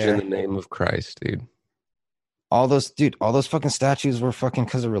a lot there. In the name of Christ, dude. All those fucking statues were fucking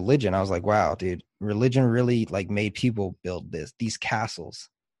because of religion. I was like, wow, dude, religion really like made people build these castles,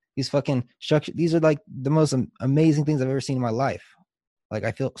 these fucking structures. These are like the most amazing things I've ever seen in my life. Like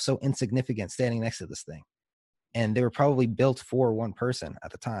I feel so insignificant standing next to this thing. And they were probably built for one person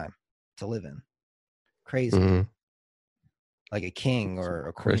at the time to live in. Crazy. Like a king or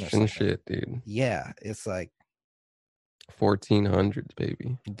a queen. Christian shit, dude. Yeah. It's like 1400s,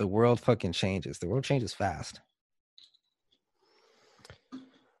 baby. The world fucking changes. The world changes fast.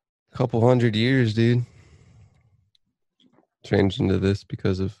 Couple 100 years, dude. Changed into this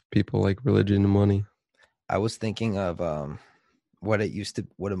because of people like religion and money. I was thinking of what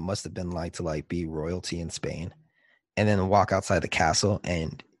it must have been like to like be royalty in Spain and then walk outside the castle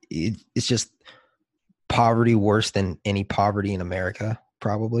and it's just poverty worse than any poverty in America,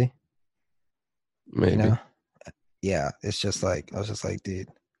 probably. Maybe. You know? Yeah, it's just like I was just like, dude.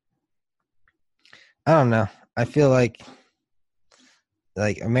 I don't know. I feel like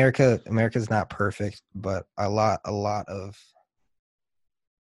America's not perfect, but a lot of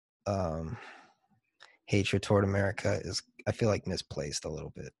hatred toward America is, I feel like, misplaced a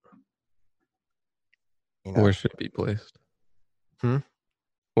little bit. You know? Where should it be placed?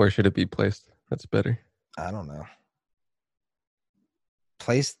 Where should it be placed? That's better. I don't know.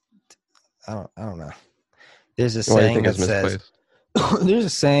 Placed? I don't know. There's a saying that says, there's a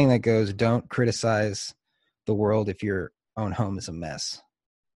saying that goes, don't criticize the world if your own home is a mess.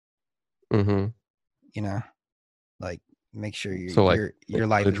 You know, like make sure your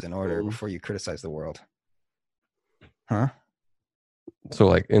life is in order before you criticize the world. Huh? So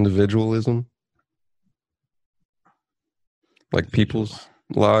like individualism, like people's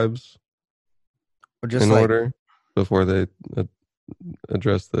lives or just in like, order before they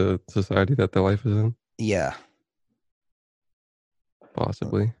address the society that their life is in. Yeah.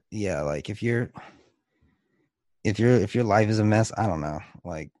 Possibly. Yeah, like if your life is a mess, I don't know.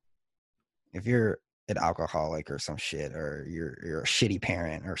 Like if you're an alcoholic or some shit, or you're a shitty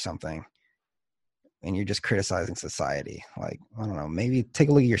parent or something, and you're just criticizing society, like, I don't know, maybe take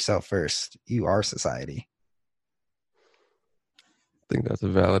a look at yourself first. You are society. I think that's a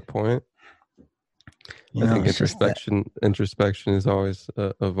valid point. You I know, think introspection is always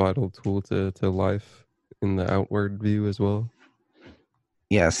a vital tool to life in the outward view as well.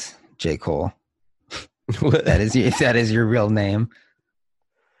 Yes, J. Cole. If that is your real name.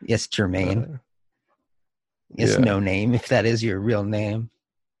 Yes, Jermaine. Yes, yeah. No name, if that is your real name.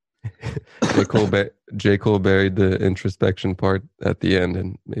 J. Cole buried the introspection part at the end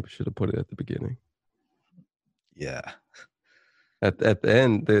and maybe should have put it at the beginning. Yeah. At the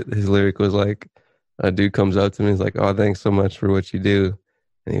end, his lyric was like, a dude comes up to me and is like, oh, thanks so much for what you do.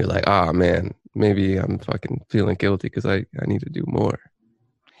 And he was like, oh, man, maybe I'm fucking feeling guilty because I need to do more.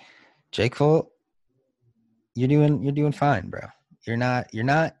 J. Cole, you're doing fine, bro. You're not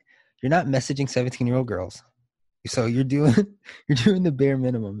messaging 17-year-old girls. So you're doing the bare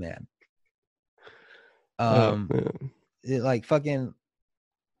minimum, man. Man. Like fucking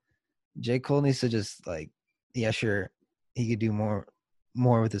J. Cole needs to just like, yeah, sure, he could do more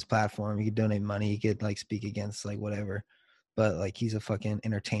with his platform. He could donate money. He could like speak against like whatever. But like he's a fucking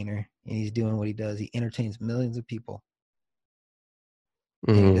entertainer and he's doing what he does. He entertains millions of people.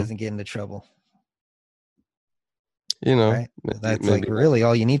 And he doesn't get into trouble. You know, right? That's like really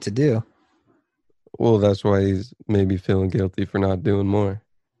all you need to do. Well, that's why he's maybe feeling guilty for not doing more.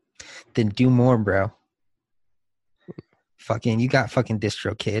 Then do more, bro. Fucking, you got fucking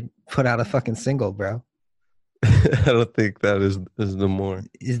DistroKid. Put out a fucking single, bro. I don't think that is the more.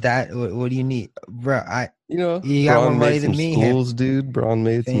 Is that what do you need, bro? You got Braun more money than me. Schools, dude. Braun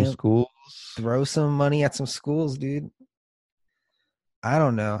made some schools. Throw some money at some schools, dude. I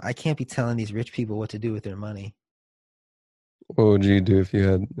don't know. I can't be telling these rich people what to do with their money. What would you do if you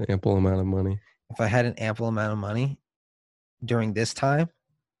had ample amount of money? If I had an ample amount of money during this time,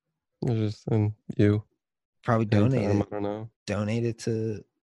 Just you. probably donate Anytime, it. I don't know. Donate it to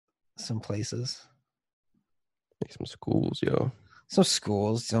some places, Make some schools, yo. some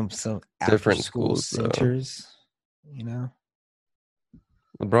schools, some Different after-school schools, though. centers. You know,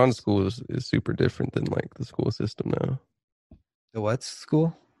 LeBron's school is super different than like the school system now. the what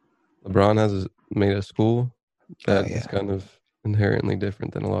school? LeBron has made a school that yeah. is kind of inherently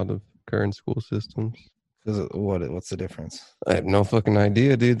different than a lot of current school systems. What's the difference? I have no fucking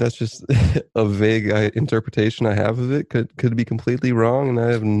idea, dude. That's just a vague interpretation I have of it. Could be completely wrong, and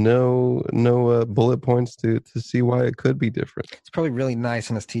I have no bullet points to see why it could be different. It's probably really nice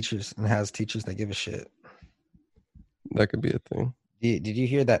and has teachers that give a shit. That could be a thing. Did you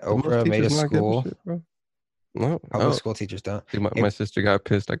hear that But most Oprah made a teachers not give school? shit, bro. No, Public school teachers don't. Dude, my sister got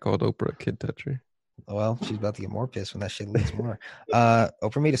pissed. I called Oprah a kid toucher. Well, she's about to get more pissed when that shit leaks more.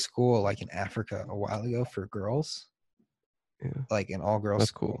 Oprah made a school like in Africa a while ago for girls. Yeah. Like an all girls That's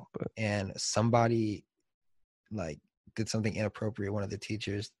school. cool, but And somebody like did something inappropriate, one of the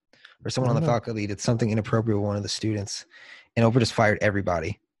teachers or someone on the faculty did something inappropriate with one of the students, and Oprah just fired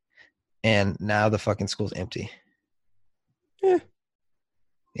everybody. And now the fucking school's empty.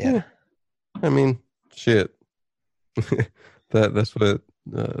 Yeah. I mean, shit. That's what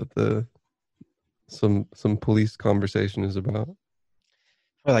some police conversation is about.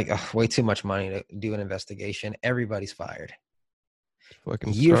 We're like, way too much money to do an investigation. Everybody's fired.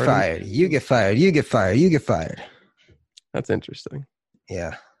 Fucking You're starting. fired. You get fired. You get fired. You get fired. That's interesting.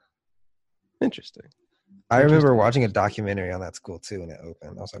 Yeah. Interesting. I remember watching a documentary on that school too when it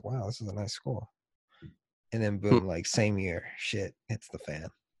opened. I was like, wow, this is a nice school. And then boom, like same year, shit hits the fan.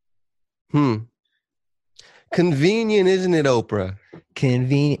 Convenient, isn't it, Oprah?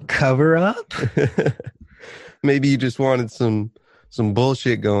 Convenient cover up? Maybe you just wanted some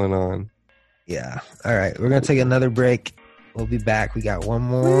bullshit going on. Yeah. All right. We're going to take another break. We'll be back. We got one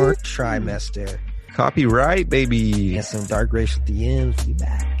more trimester. Copyright, baby. And some dark racial DMs. We'll be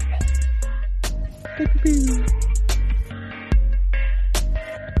back.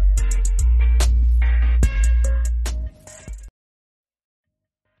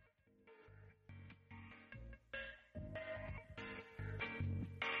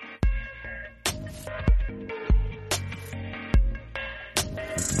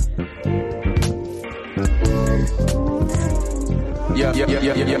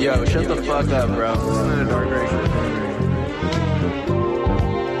 Yo, shut the fuck up, bro. Listen to Dark Racial.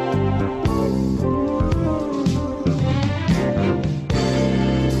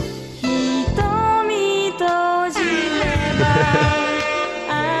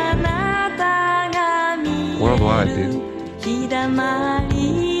 Worldwide, dude.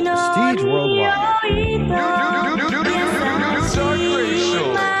 Prestige worldwide. Dark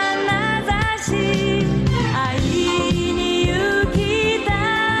Racial.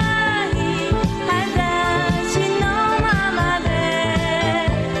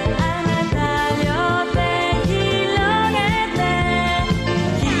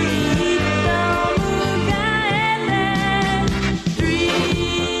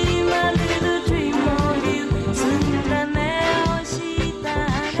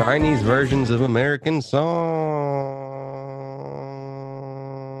 Chinese versions of American songs.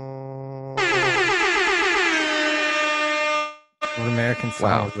 What American song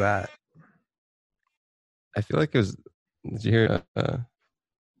Wow. was that? I feel like it was. Did you hear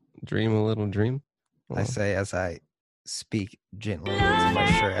Dream a Little Dream? I say as I speak gently into my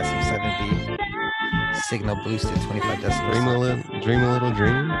shirt SM7B. Signal boosted 25 decibels. Dream a little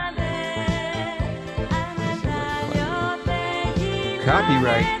dream.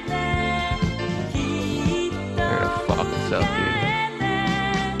 Copyright. They're gonna fuck us up, dude.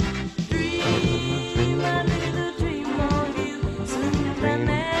 Dream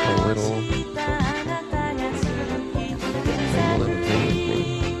a little.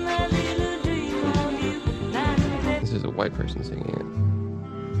 This is a white person singing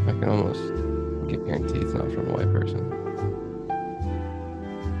it. I can almost guarantee it's not from a white person.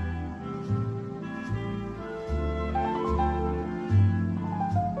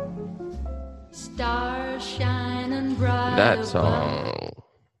 Stars shining bright. That song.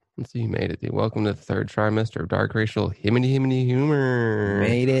 Let's see, you made it, dude. Welcome to the third trimester of Dark Racial Himity Humor. You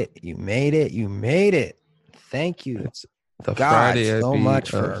made it. You made it. You made it. Thank you, It's the God, Friday so epi much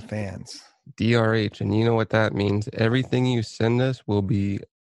for of our fans. DRH, and you know what that means. Everything you send us will be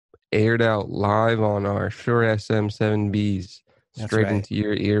aired out live on our Shure SM7Bs That's straight right. into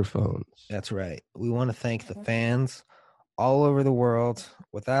your earphones. That's right. We want to thank the fans all over the world.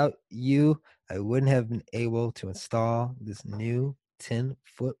 Without you, I wouldn't have been able to install this new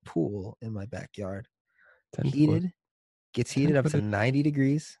 10-foot pool in my backyard. 10 foot. Heated, gets heated 10 up to foot. 90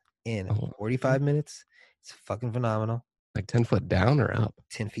 degrees in Oh, 45 minutes. It's fucking phenomenal. Like 10 foot down or up?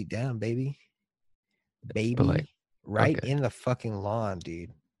 10 feet down, baby. Baby. But like, right okay. in the fucking lawn,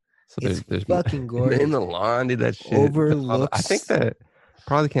 dude. So It's there's fucking gorgeous. in the lawn, dude. That shit Overlooks. I think that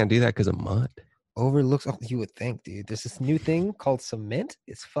probably can't do that because of mud. Overlooks. Oh, you would think, dude. There's this new thing called cement.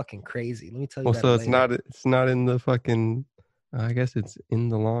 It's fucking crazy. Let me tell you. Well, about so it it's later. not in the fucking. I guess it's in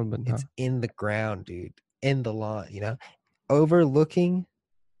the lawn, but not. It's in the ground, dude. In the lawn, overlooking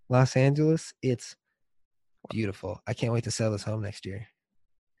Los Angeles. It's beautiful. I can't wait to sell this home next year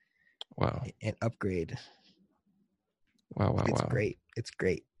Wow. and upgrade. Wow. It's great. It's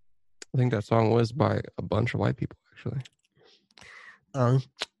great. I think that song was by a bunch of white people, actually.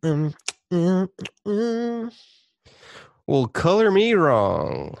 Well, color me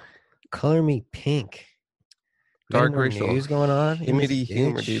wrong. Color me pink. Dark More racial. news going on. in this Humidity,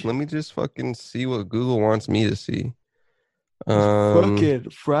 humor, bitch? dude. Let me just fucking see what Google wants me to see. This fucking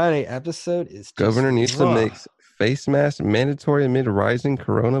Friday episode is just Governor Newsom raw. makes face mask mandatory amid rising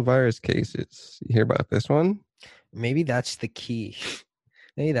coronavirus cases. You hear about this one? Maybe that's the key.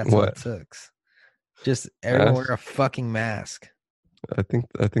 Maybe that's all it took. Just everyone wear a fucking mask. I think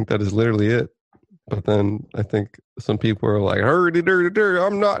that is literally it. But then I think some people are like,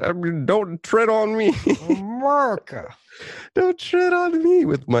 don't tread on me. America. Don't tread on me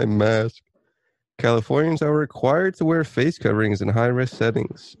with my mask. Californians are required to wear face coverings in high-risk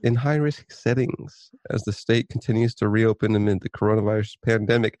settings as the state continues to reopen amid the coronavirus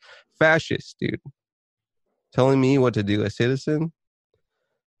pandemic. Fascist, dude. Telling me what to do, a citizen?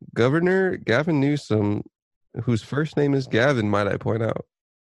 Governor Gavin Newsom, whose first name is Gavin, might I point out,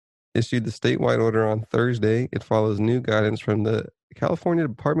 issued the statewide order on Thursday. It follows new guidance from the California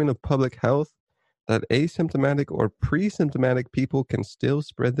Department of Public Health that asymptomatic or pre-symptomatic people can still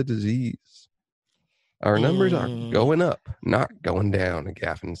spread the disease. Our numbers are going up, not going down,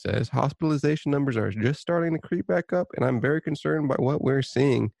 Gavin says. Hospitalization numbers are just starting to creep back up, and I'm very concerned by what we're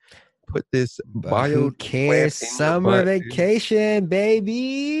seeing. Put this Who cares? Summer vacation,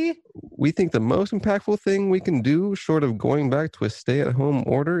 baby. We think the most impactful thing we can do, short of going back to a stay-at-home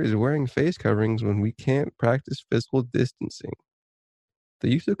order, is wearing face coverings when we can't practice physical distancing. The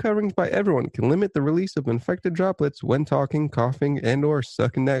use of coverings by everyone can limit the release of infected droplets when talking, coughing, and or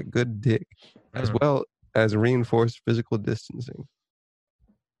sucking that good dick, as well as reinforce physical distancing.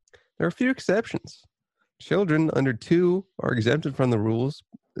 There are a few exceptions. Children under 2 are exempted from the rules,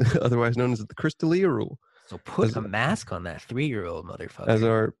 otherwise known as the Crystalia rule. So put a mask on that 3-year-old motherfucker. As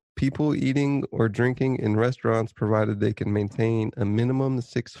are people eating or drinking in restaurants, provided they can maintain a minimum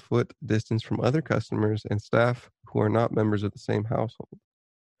 6-foot distance from other customers and staff who are not members of the same household.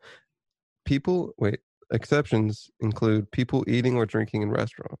 Exceptions include people eating or drinking in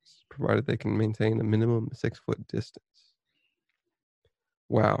restaurants, provided they can maintain a minimum 6-foot distance.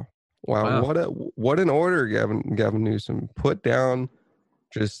 Wow. What an order, Gavin Newsom. Put down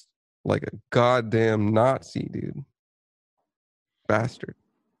just like a goddamn Nazi, dude. Bastard.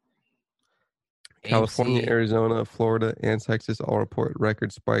 California, Arizona, Florida, and Texas all report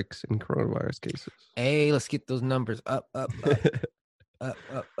record spikes in coronavirus cases. Hey, let's get those numbers up.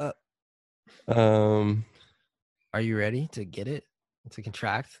 Are you ready to get it? To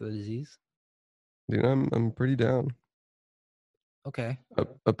contract the disease? Dude, I'm pretty down. Okay.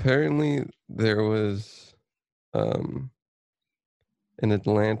 Apparently there was an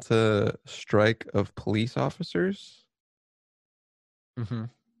Atlanta strike of police officers. Mm-hmm.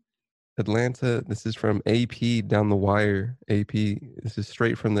 Atlanta, this is from AP down the wire. This is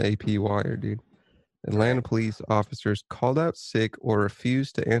straight from the AP wire, dude. Atlanta police officers called out sick or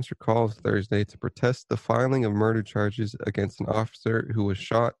refused to answer calls Thursday to protest the filing of murder charges against an officer who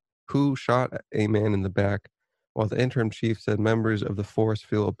shot a man in the back, while the interim chief said members of the force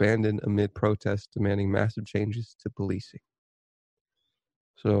feel abandoned amid protests demanding massive changes to policing.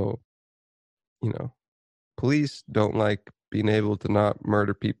 So, police don't like being able to not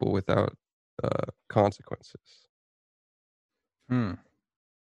murder people without consequences.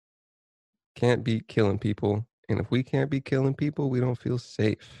 Can't be killing people. And if we can't be killing people, we don't feel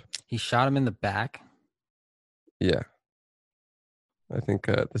safe. He shot him in the back? Yeah. I think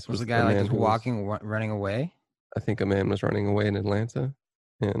this was the guy like just running away? I think a man was running away in Atlanta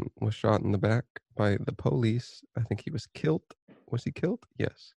and was shot in the back by the police. I think he was killed. Was he killed?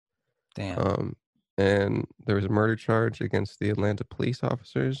 Yes. Damn. And there was a murder charge against the Atlanta police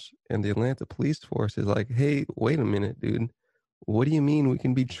officers. And the Atlanta police force is like, hey, wait a minute, dude. What do you mean we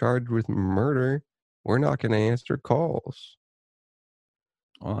can be charged with murder we're not going to answer calls.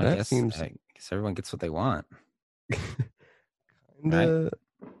 Well, That I guess everyone gets what they want. Kinda, Right?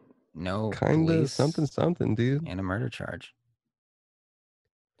 No kinda police something, dude. and a murder charge.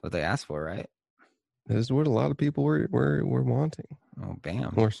 What they asked for, right? This is what a lot of people were wanting. Oh,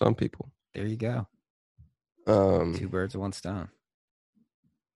 bam. Or some people. There you go. 2 birds with 1 stone.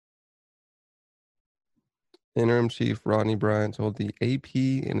 Interim Chief Rodney Bryant told the AP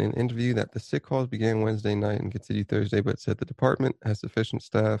in an interview that the sick calls began Wednesday night and continued Thursday, but said the department has sufficient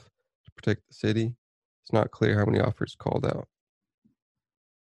staff to protect the city. It's not clear how many officers called out.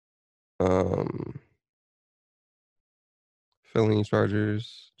 Felony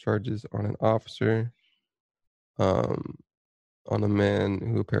charges on an officer, on a man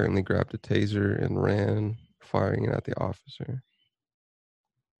who apparently grabbed a taser and ran, firing it at the officer.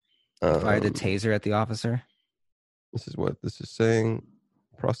 Fired the taser at the officer? This is what this is saying.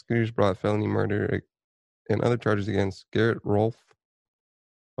 Prosecutors brought felony murder and other charges against Garrett Rolfe,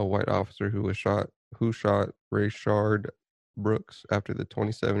 a white officer who shot Rayshard Brooks after the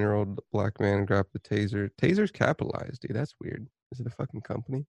 27-year-old black man grabbed the taser. Taser's capitalized, dude. That's weird. Is it a fucking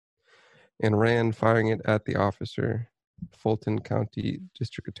company? And ran, firing it at the officer. Fulton County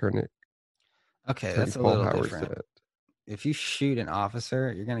District Attorney. Okay, that's a little different. Said. If you shoot an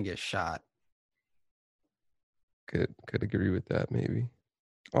officer, you're gonna get shot. Could agree with that, maybe.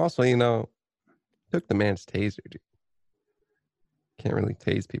 Also, took the man's taser, dude. Can't really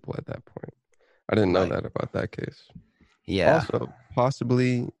tase people at that point. I didn't know that about that case. Yeah. Also,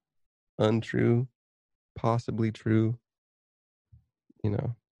 possibly untrue, possibly true. I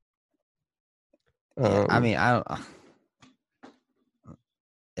mean, I don't.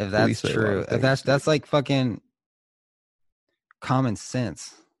 If that's true, if that's like fucking common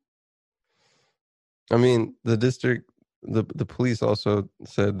sense. I mean, the police also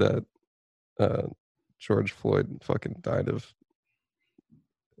said that George Floyd fucking died of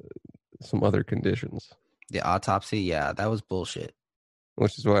some other conditions. The autopsy, yeah, that was bullshit.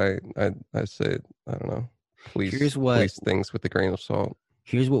 Which is why I say, I don't know, police things with a grain of salt.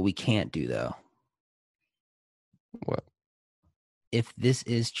 Here's what we can't do, though. What? If this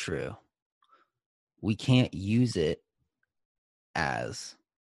is true, we can't use it as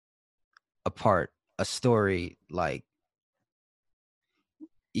a story, like,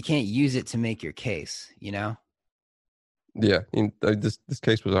 you can't use it to make your case, Yeah, this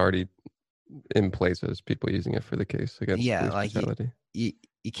case was already in place as people using it for the case against police brutality.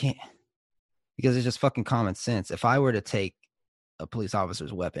 You can't, because it's just fucking common sense. If I were to take a police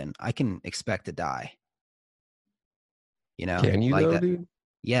officer's weapon, I can expect to die. Can you, though, dude?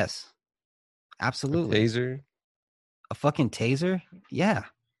 Yes, absolutely. A taser? A fucking taser? Yeah.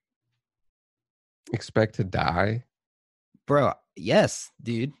 Expect to die? Bro, yes,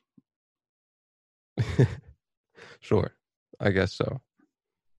 dude. Sure, I guess so.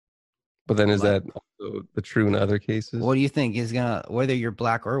 But then is that also the true in other cases? What do you think is gonna, whether you're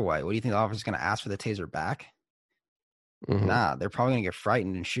black or white, what do you think the officer's gonna ask for the taser back? Mm-hmm. Nah, they're probably gonna get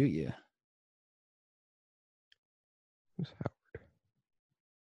frightened and shoot you. Who's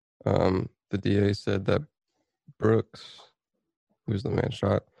Howard? The DA said that Brooks, who's the man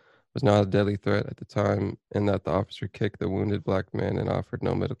shot, was not a deadly threat at the time, and that the officer kicked the wounded black man and offered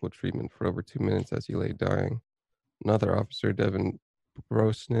no medical treatment for over 2 minutes as he lay dying. Another officer, Devin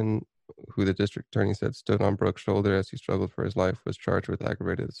Brosnan, who the district attorney said stood on Brooks' shoulder as he struggled for his life, was charged with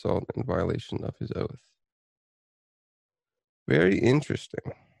aggravated assault in violation of his oath. Very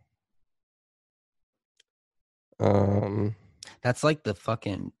interesting. That's like the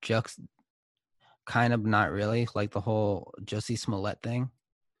fucking kind of, not really, like the whole Jussie Smollett thing,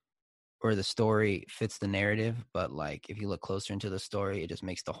 where the story fits the narrative, but like if you look closer into the story, it just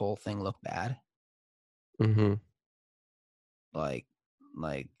makes the whole thing look bad. Mm-hmm. Like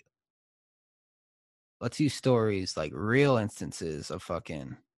let's use stories like real instances of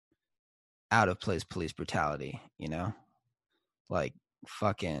fucking out of place police brutality, like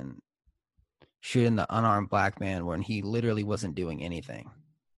fucking shooting the unarmed black man when he literally wasn't doing anything.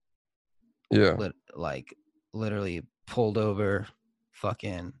 Yeah. Like literally pulled over,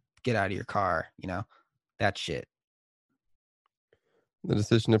 fucking get out of your car, that shit. The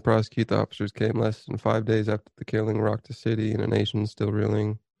decision to prosecute the officers came less than 5 days after the killing rocked the city and a nation still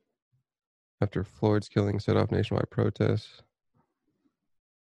reeling after Floyd's killing set off nationwide protests.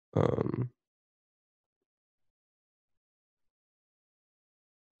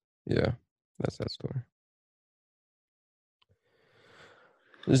 Yeah, that's that story.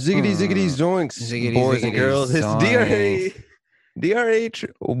 Ziggity zoinks, boys and girls. It's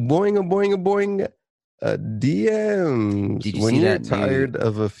DRH, boing a boing a boing. DMs. Did you When see you're that tired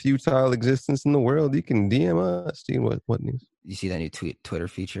of a futile existence in the world, you can DM us, dude. What news? You see that new Twitter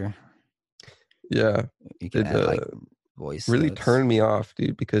feature? Yeah, You can add like voice. Really notes. turned me off,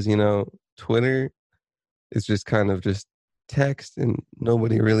 dude, because Twitter is just kind of just text, and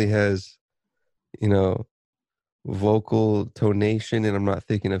nobody really has, vocal tonation, and I'm not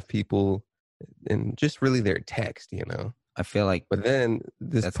thinking of people and just really their text, I feel like, but then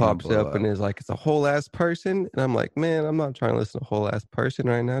this that's gonna pops blow up and is like, it's a whole ass person, and I'm like, man, I'm not trying to listen to a whole ass person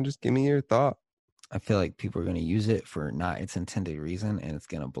right now. Just give me your thought. I feel like people are going to use it for not its intended reason, and it's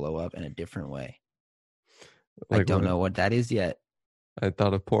going to blow up in a different way. I don't know what that is yet. I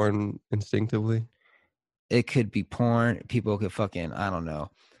thought of porn instinctively. It could be porn. People could fucking, I don't know,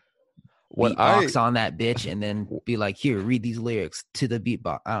 beatbox on that bitch and then be like, here, read these lyrics to the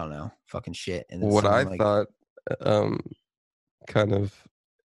beatbox. I don't know, fucking shit. And what I thought, kind of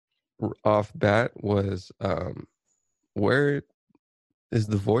off bat was, where is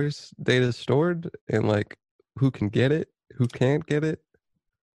the voice data stored, and like who can get it, who can't get it?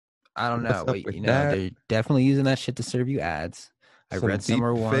 I don't know, but they're definitely using that shit to serve you ads. I read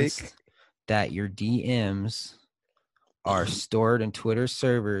somewhere once that your DMs are stored in Twitter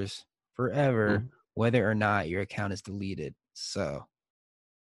servers forever, whether or not your account is deleted. So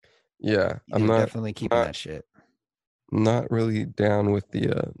yeah, I'm definitely keeping that shit. Not really down with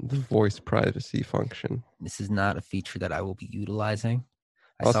the voice privacy function. This is not a feature that I will be utilizing.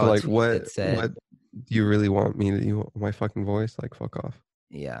 Also, like, what do you really want me to do? My fucking voice? Like, fuck off.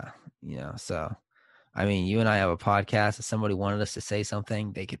 Yeah, so I mean, you and I have a podcast. If somebody wanted us to say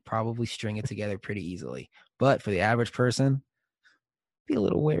something, they could probably string it together pretty easily. But for the average person, be a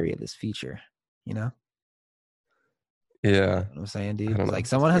little wary of this feature, Yeah. You know what I'm saying, dude? Like,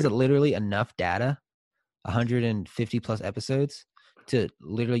 someone has literally enough data, 150 plus episodes, to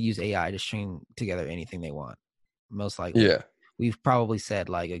literally use AI to string together anything they want. Most likely. Yeah. We've probably said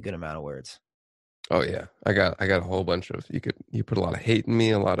like a good amount of words. Oh yeah, I got a whole bunch of you put a lot of hate in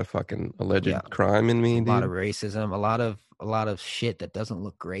me, a lot of fucking alleged crime in me, a dude. lot of racism, a lot of shit that doesn't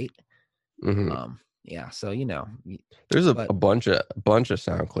look great. Yeah, so there's a bunch of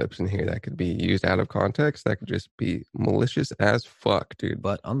sound clips in here that could be used out of context, that could just be malicious as fuck, dude.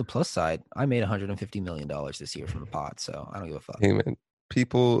 But on the plus side, I made $150 million this year from the pod, so I don't give a fuck. Hey man,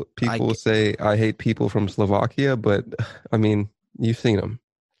 people say I hate people from Slovakia, but I mean, you've seen them.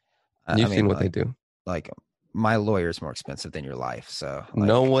 You've seen what they do. Like, my lawyer is more expensive than your life, so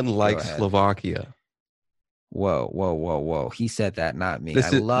no one likes Slovakia. Whoa! He said that, not me.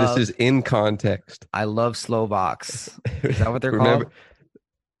 This is in context. I love Slovaks. Is that what they're called?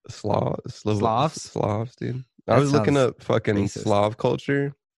 Slavs, dude. I was looking up fucking racist. Slav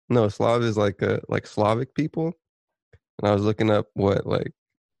culture. No, Slav is like Slavic people, and I was looking up what, like,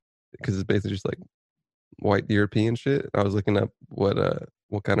 because it's basically just like white European shit. I was looking up what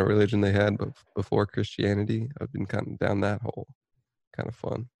kind of religion they had before Christianity. I've been kind of down that hole. Kind of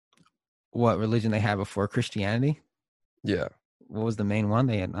fun. What religion they had before Christianity? Yeah. What was the main one?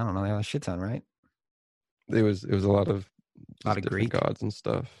 They had, I don't know, they had a shit ton, right? It was a lot of Greek gods and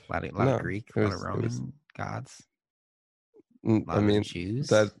stuff. A lot of Greek, a lot of Roman gods. I mean, Jews.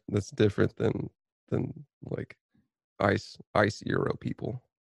 That's different than like ice Euro people.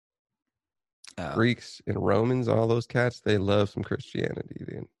 Greeks and Romans, all those cats, they love some Christianity,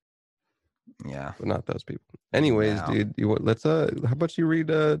 dude. Yeah, but not those people. Anyways, dude, let's how about you read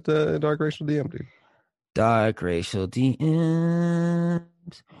the Dark Racial DM, dude? Dark Racial DMs.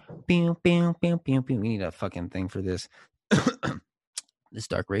 Pew, pew, pew, pew, pew. We need a fucking thing for this. This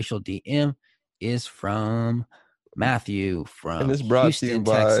Dark Racial DM is from Matthew from and this brought Houston, to you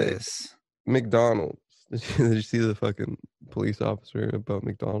by Texas. McDonald's. Did you see the fucking police officer about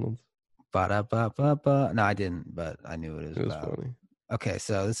McDonald's? Ba-da-ba-ba-ba. No, I didn't, but I knew what it was about. Funny. Okay,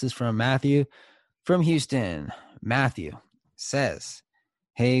 so this is from Matthew from Houston. Matthew says,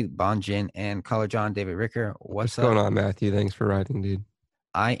 hey, Bonjin and Color John David Ricker. What's going on, Matthew? Thanks for writing, dude.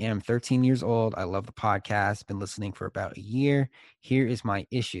 I am 13 years old. I love the podcast. Been listening for about a year. Here is my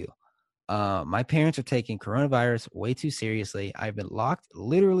issue. My parents are taking coronavirus way too seriously. I've been locked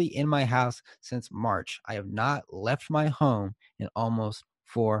literally in my house since March. I have not left my home in almost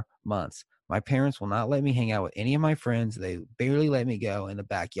 4 months. My parents will not let me hang out with any of my friends. They barely let me go in the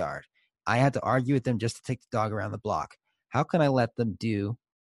backyard. I had to argue with them just to take the dog around the block. How can I let them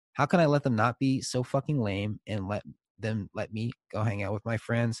not be so fucking lame and let me go hang out with my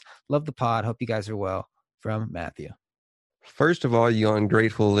friends? Love the pod. Hope you guys are well. From Matthew. First of all, you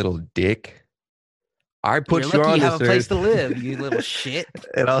ungrateful little dick. I put you on you this have a place to live, you little shit.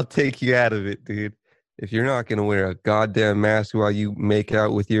 And I'll take you out of it, dude. If you're not going to wear a goddamn mask while you make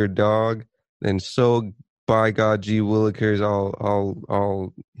out with your dog, then so by God, G Willikers,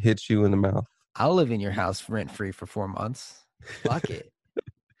 I'll hit you in the mouth. I'll live in your house rent free for 4 months. Fuck it.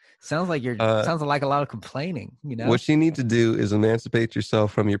 Sounds like sounds like a lot of complaining, you know? What you need to do is emancipate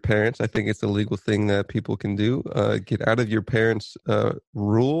yourself from your parents. I think it's a legal thing that people can do. Get out of your parents'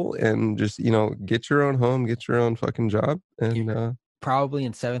 rule and just, get your own home, get your own fucking job. And probably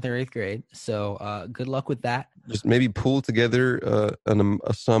in 7th or 8th grade. So good luck with that. Just maybe pool together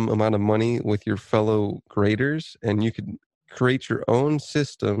some amount of money with your fellow graders, and you could create your own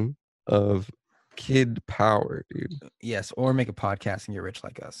system of kid power, dude. Yes, or make a podcast and get rich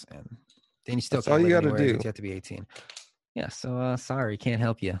like us, and then you still That's can't all you live gotta anywhere do. because you have to be 18. Yeah, so sorry, can't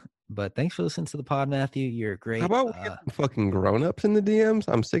help you. But thanks for listening to the pod, Matthew. You're great. How about we get some fucking grown-ups in the DMs?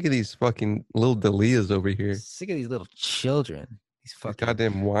 I'm sick of these fucking little Delias over here. Sick of these little children. These fucking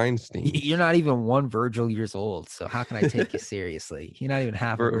goddamn Weinstein. You're not even 1 Virgil years old, so how can I take you seriously? You're not even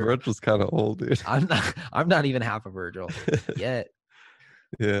half a Virgil. Virgil's kind of old, dude. I'm not even half a Virgil yet.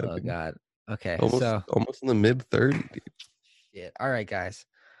 Yeah. Oh God. Okay. Almost in the mid-30s, dude. Shit. All right, guys.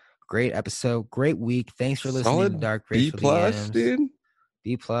 Great episode. Great week. Thanks for listening Solid to Dark B+, Racial DMs. dude.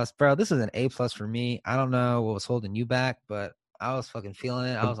 B+, bro. This is an A+ for me. I don't know what was holding you back, but I was fucking feeling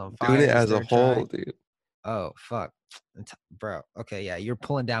it. I was on fire. Doing it as a whole, dude. Oh fuck, bro. Okay, yeah, you're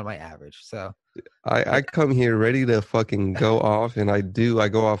pulling down my average. So I come here ready to fucking go off, and I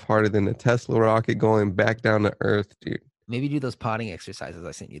go off harder than a Tesla rocket going back down to Earth, dude. Maybe do those potting exercises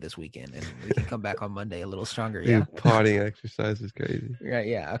I sent you this weekend, and we can come back on Monday a little stronger. Dude, Yeah, potting exercise is crazy. Right.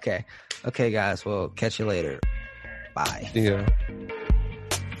 Yeah. Okay. Okay, guys. We'll catch you later. Bye. Yeah.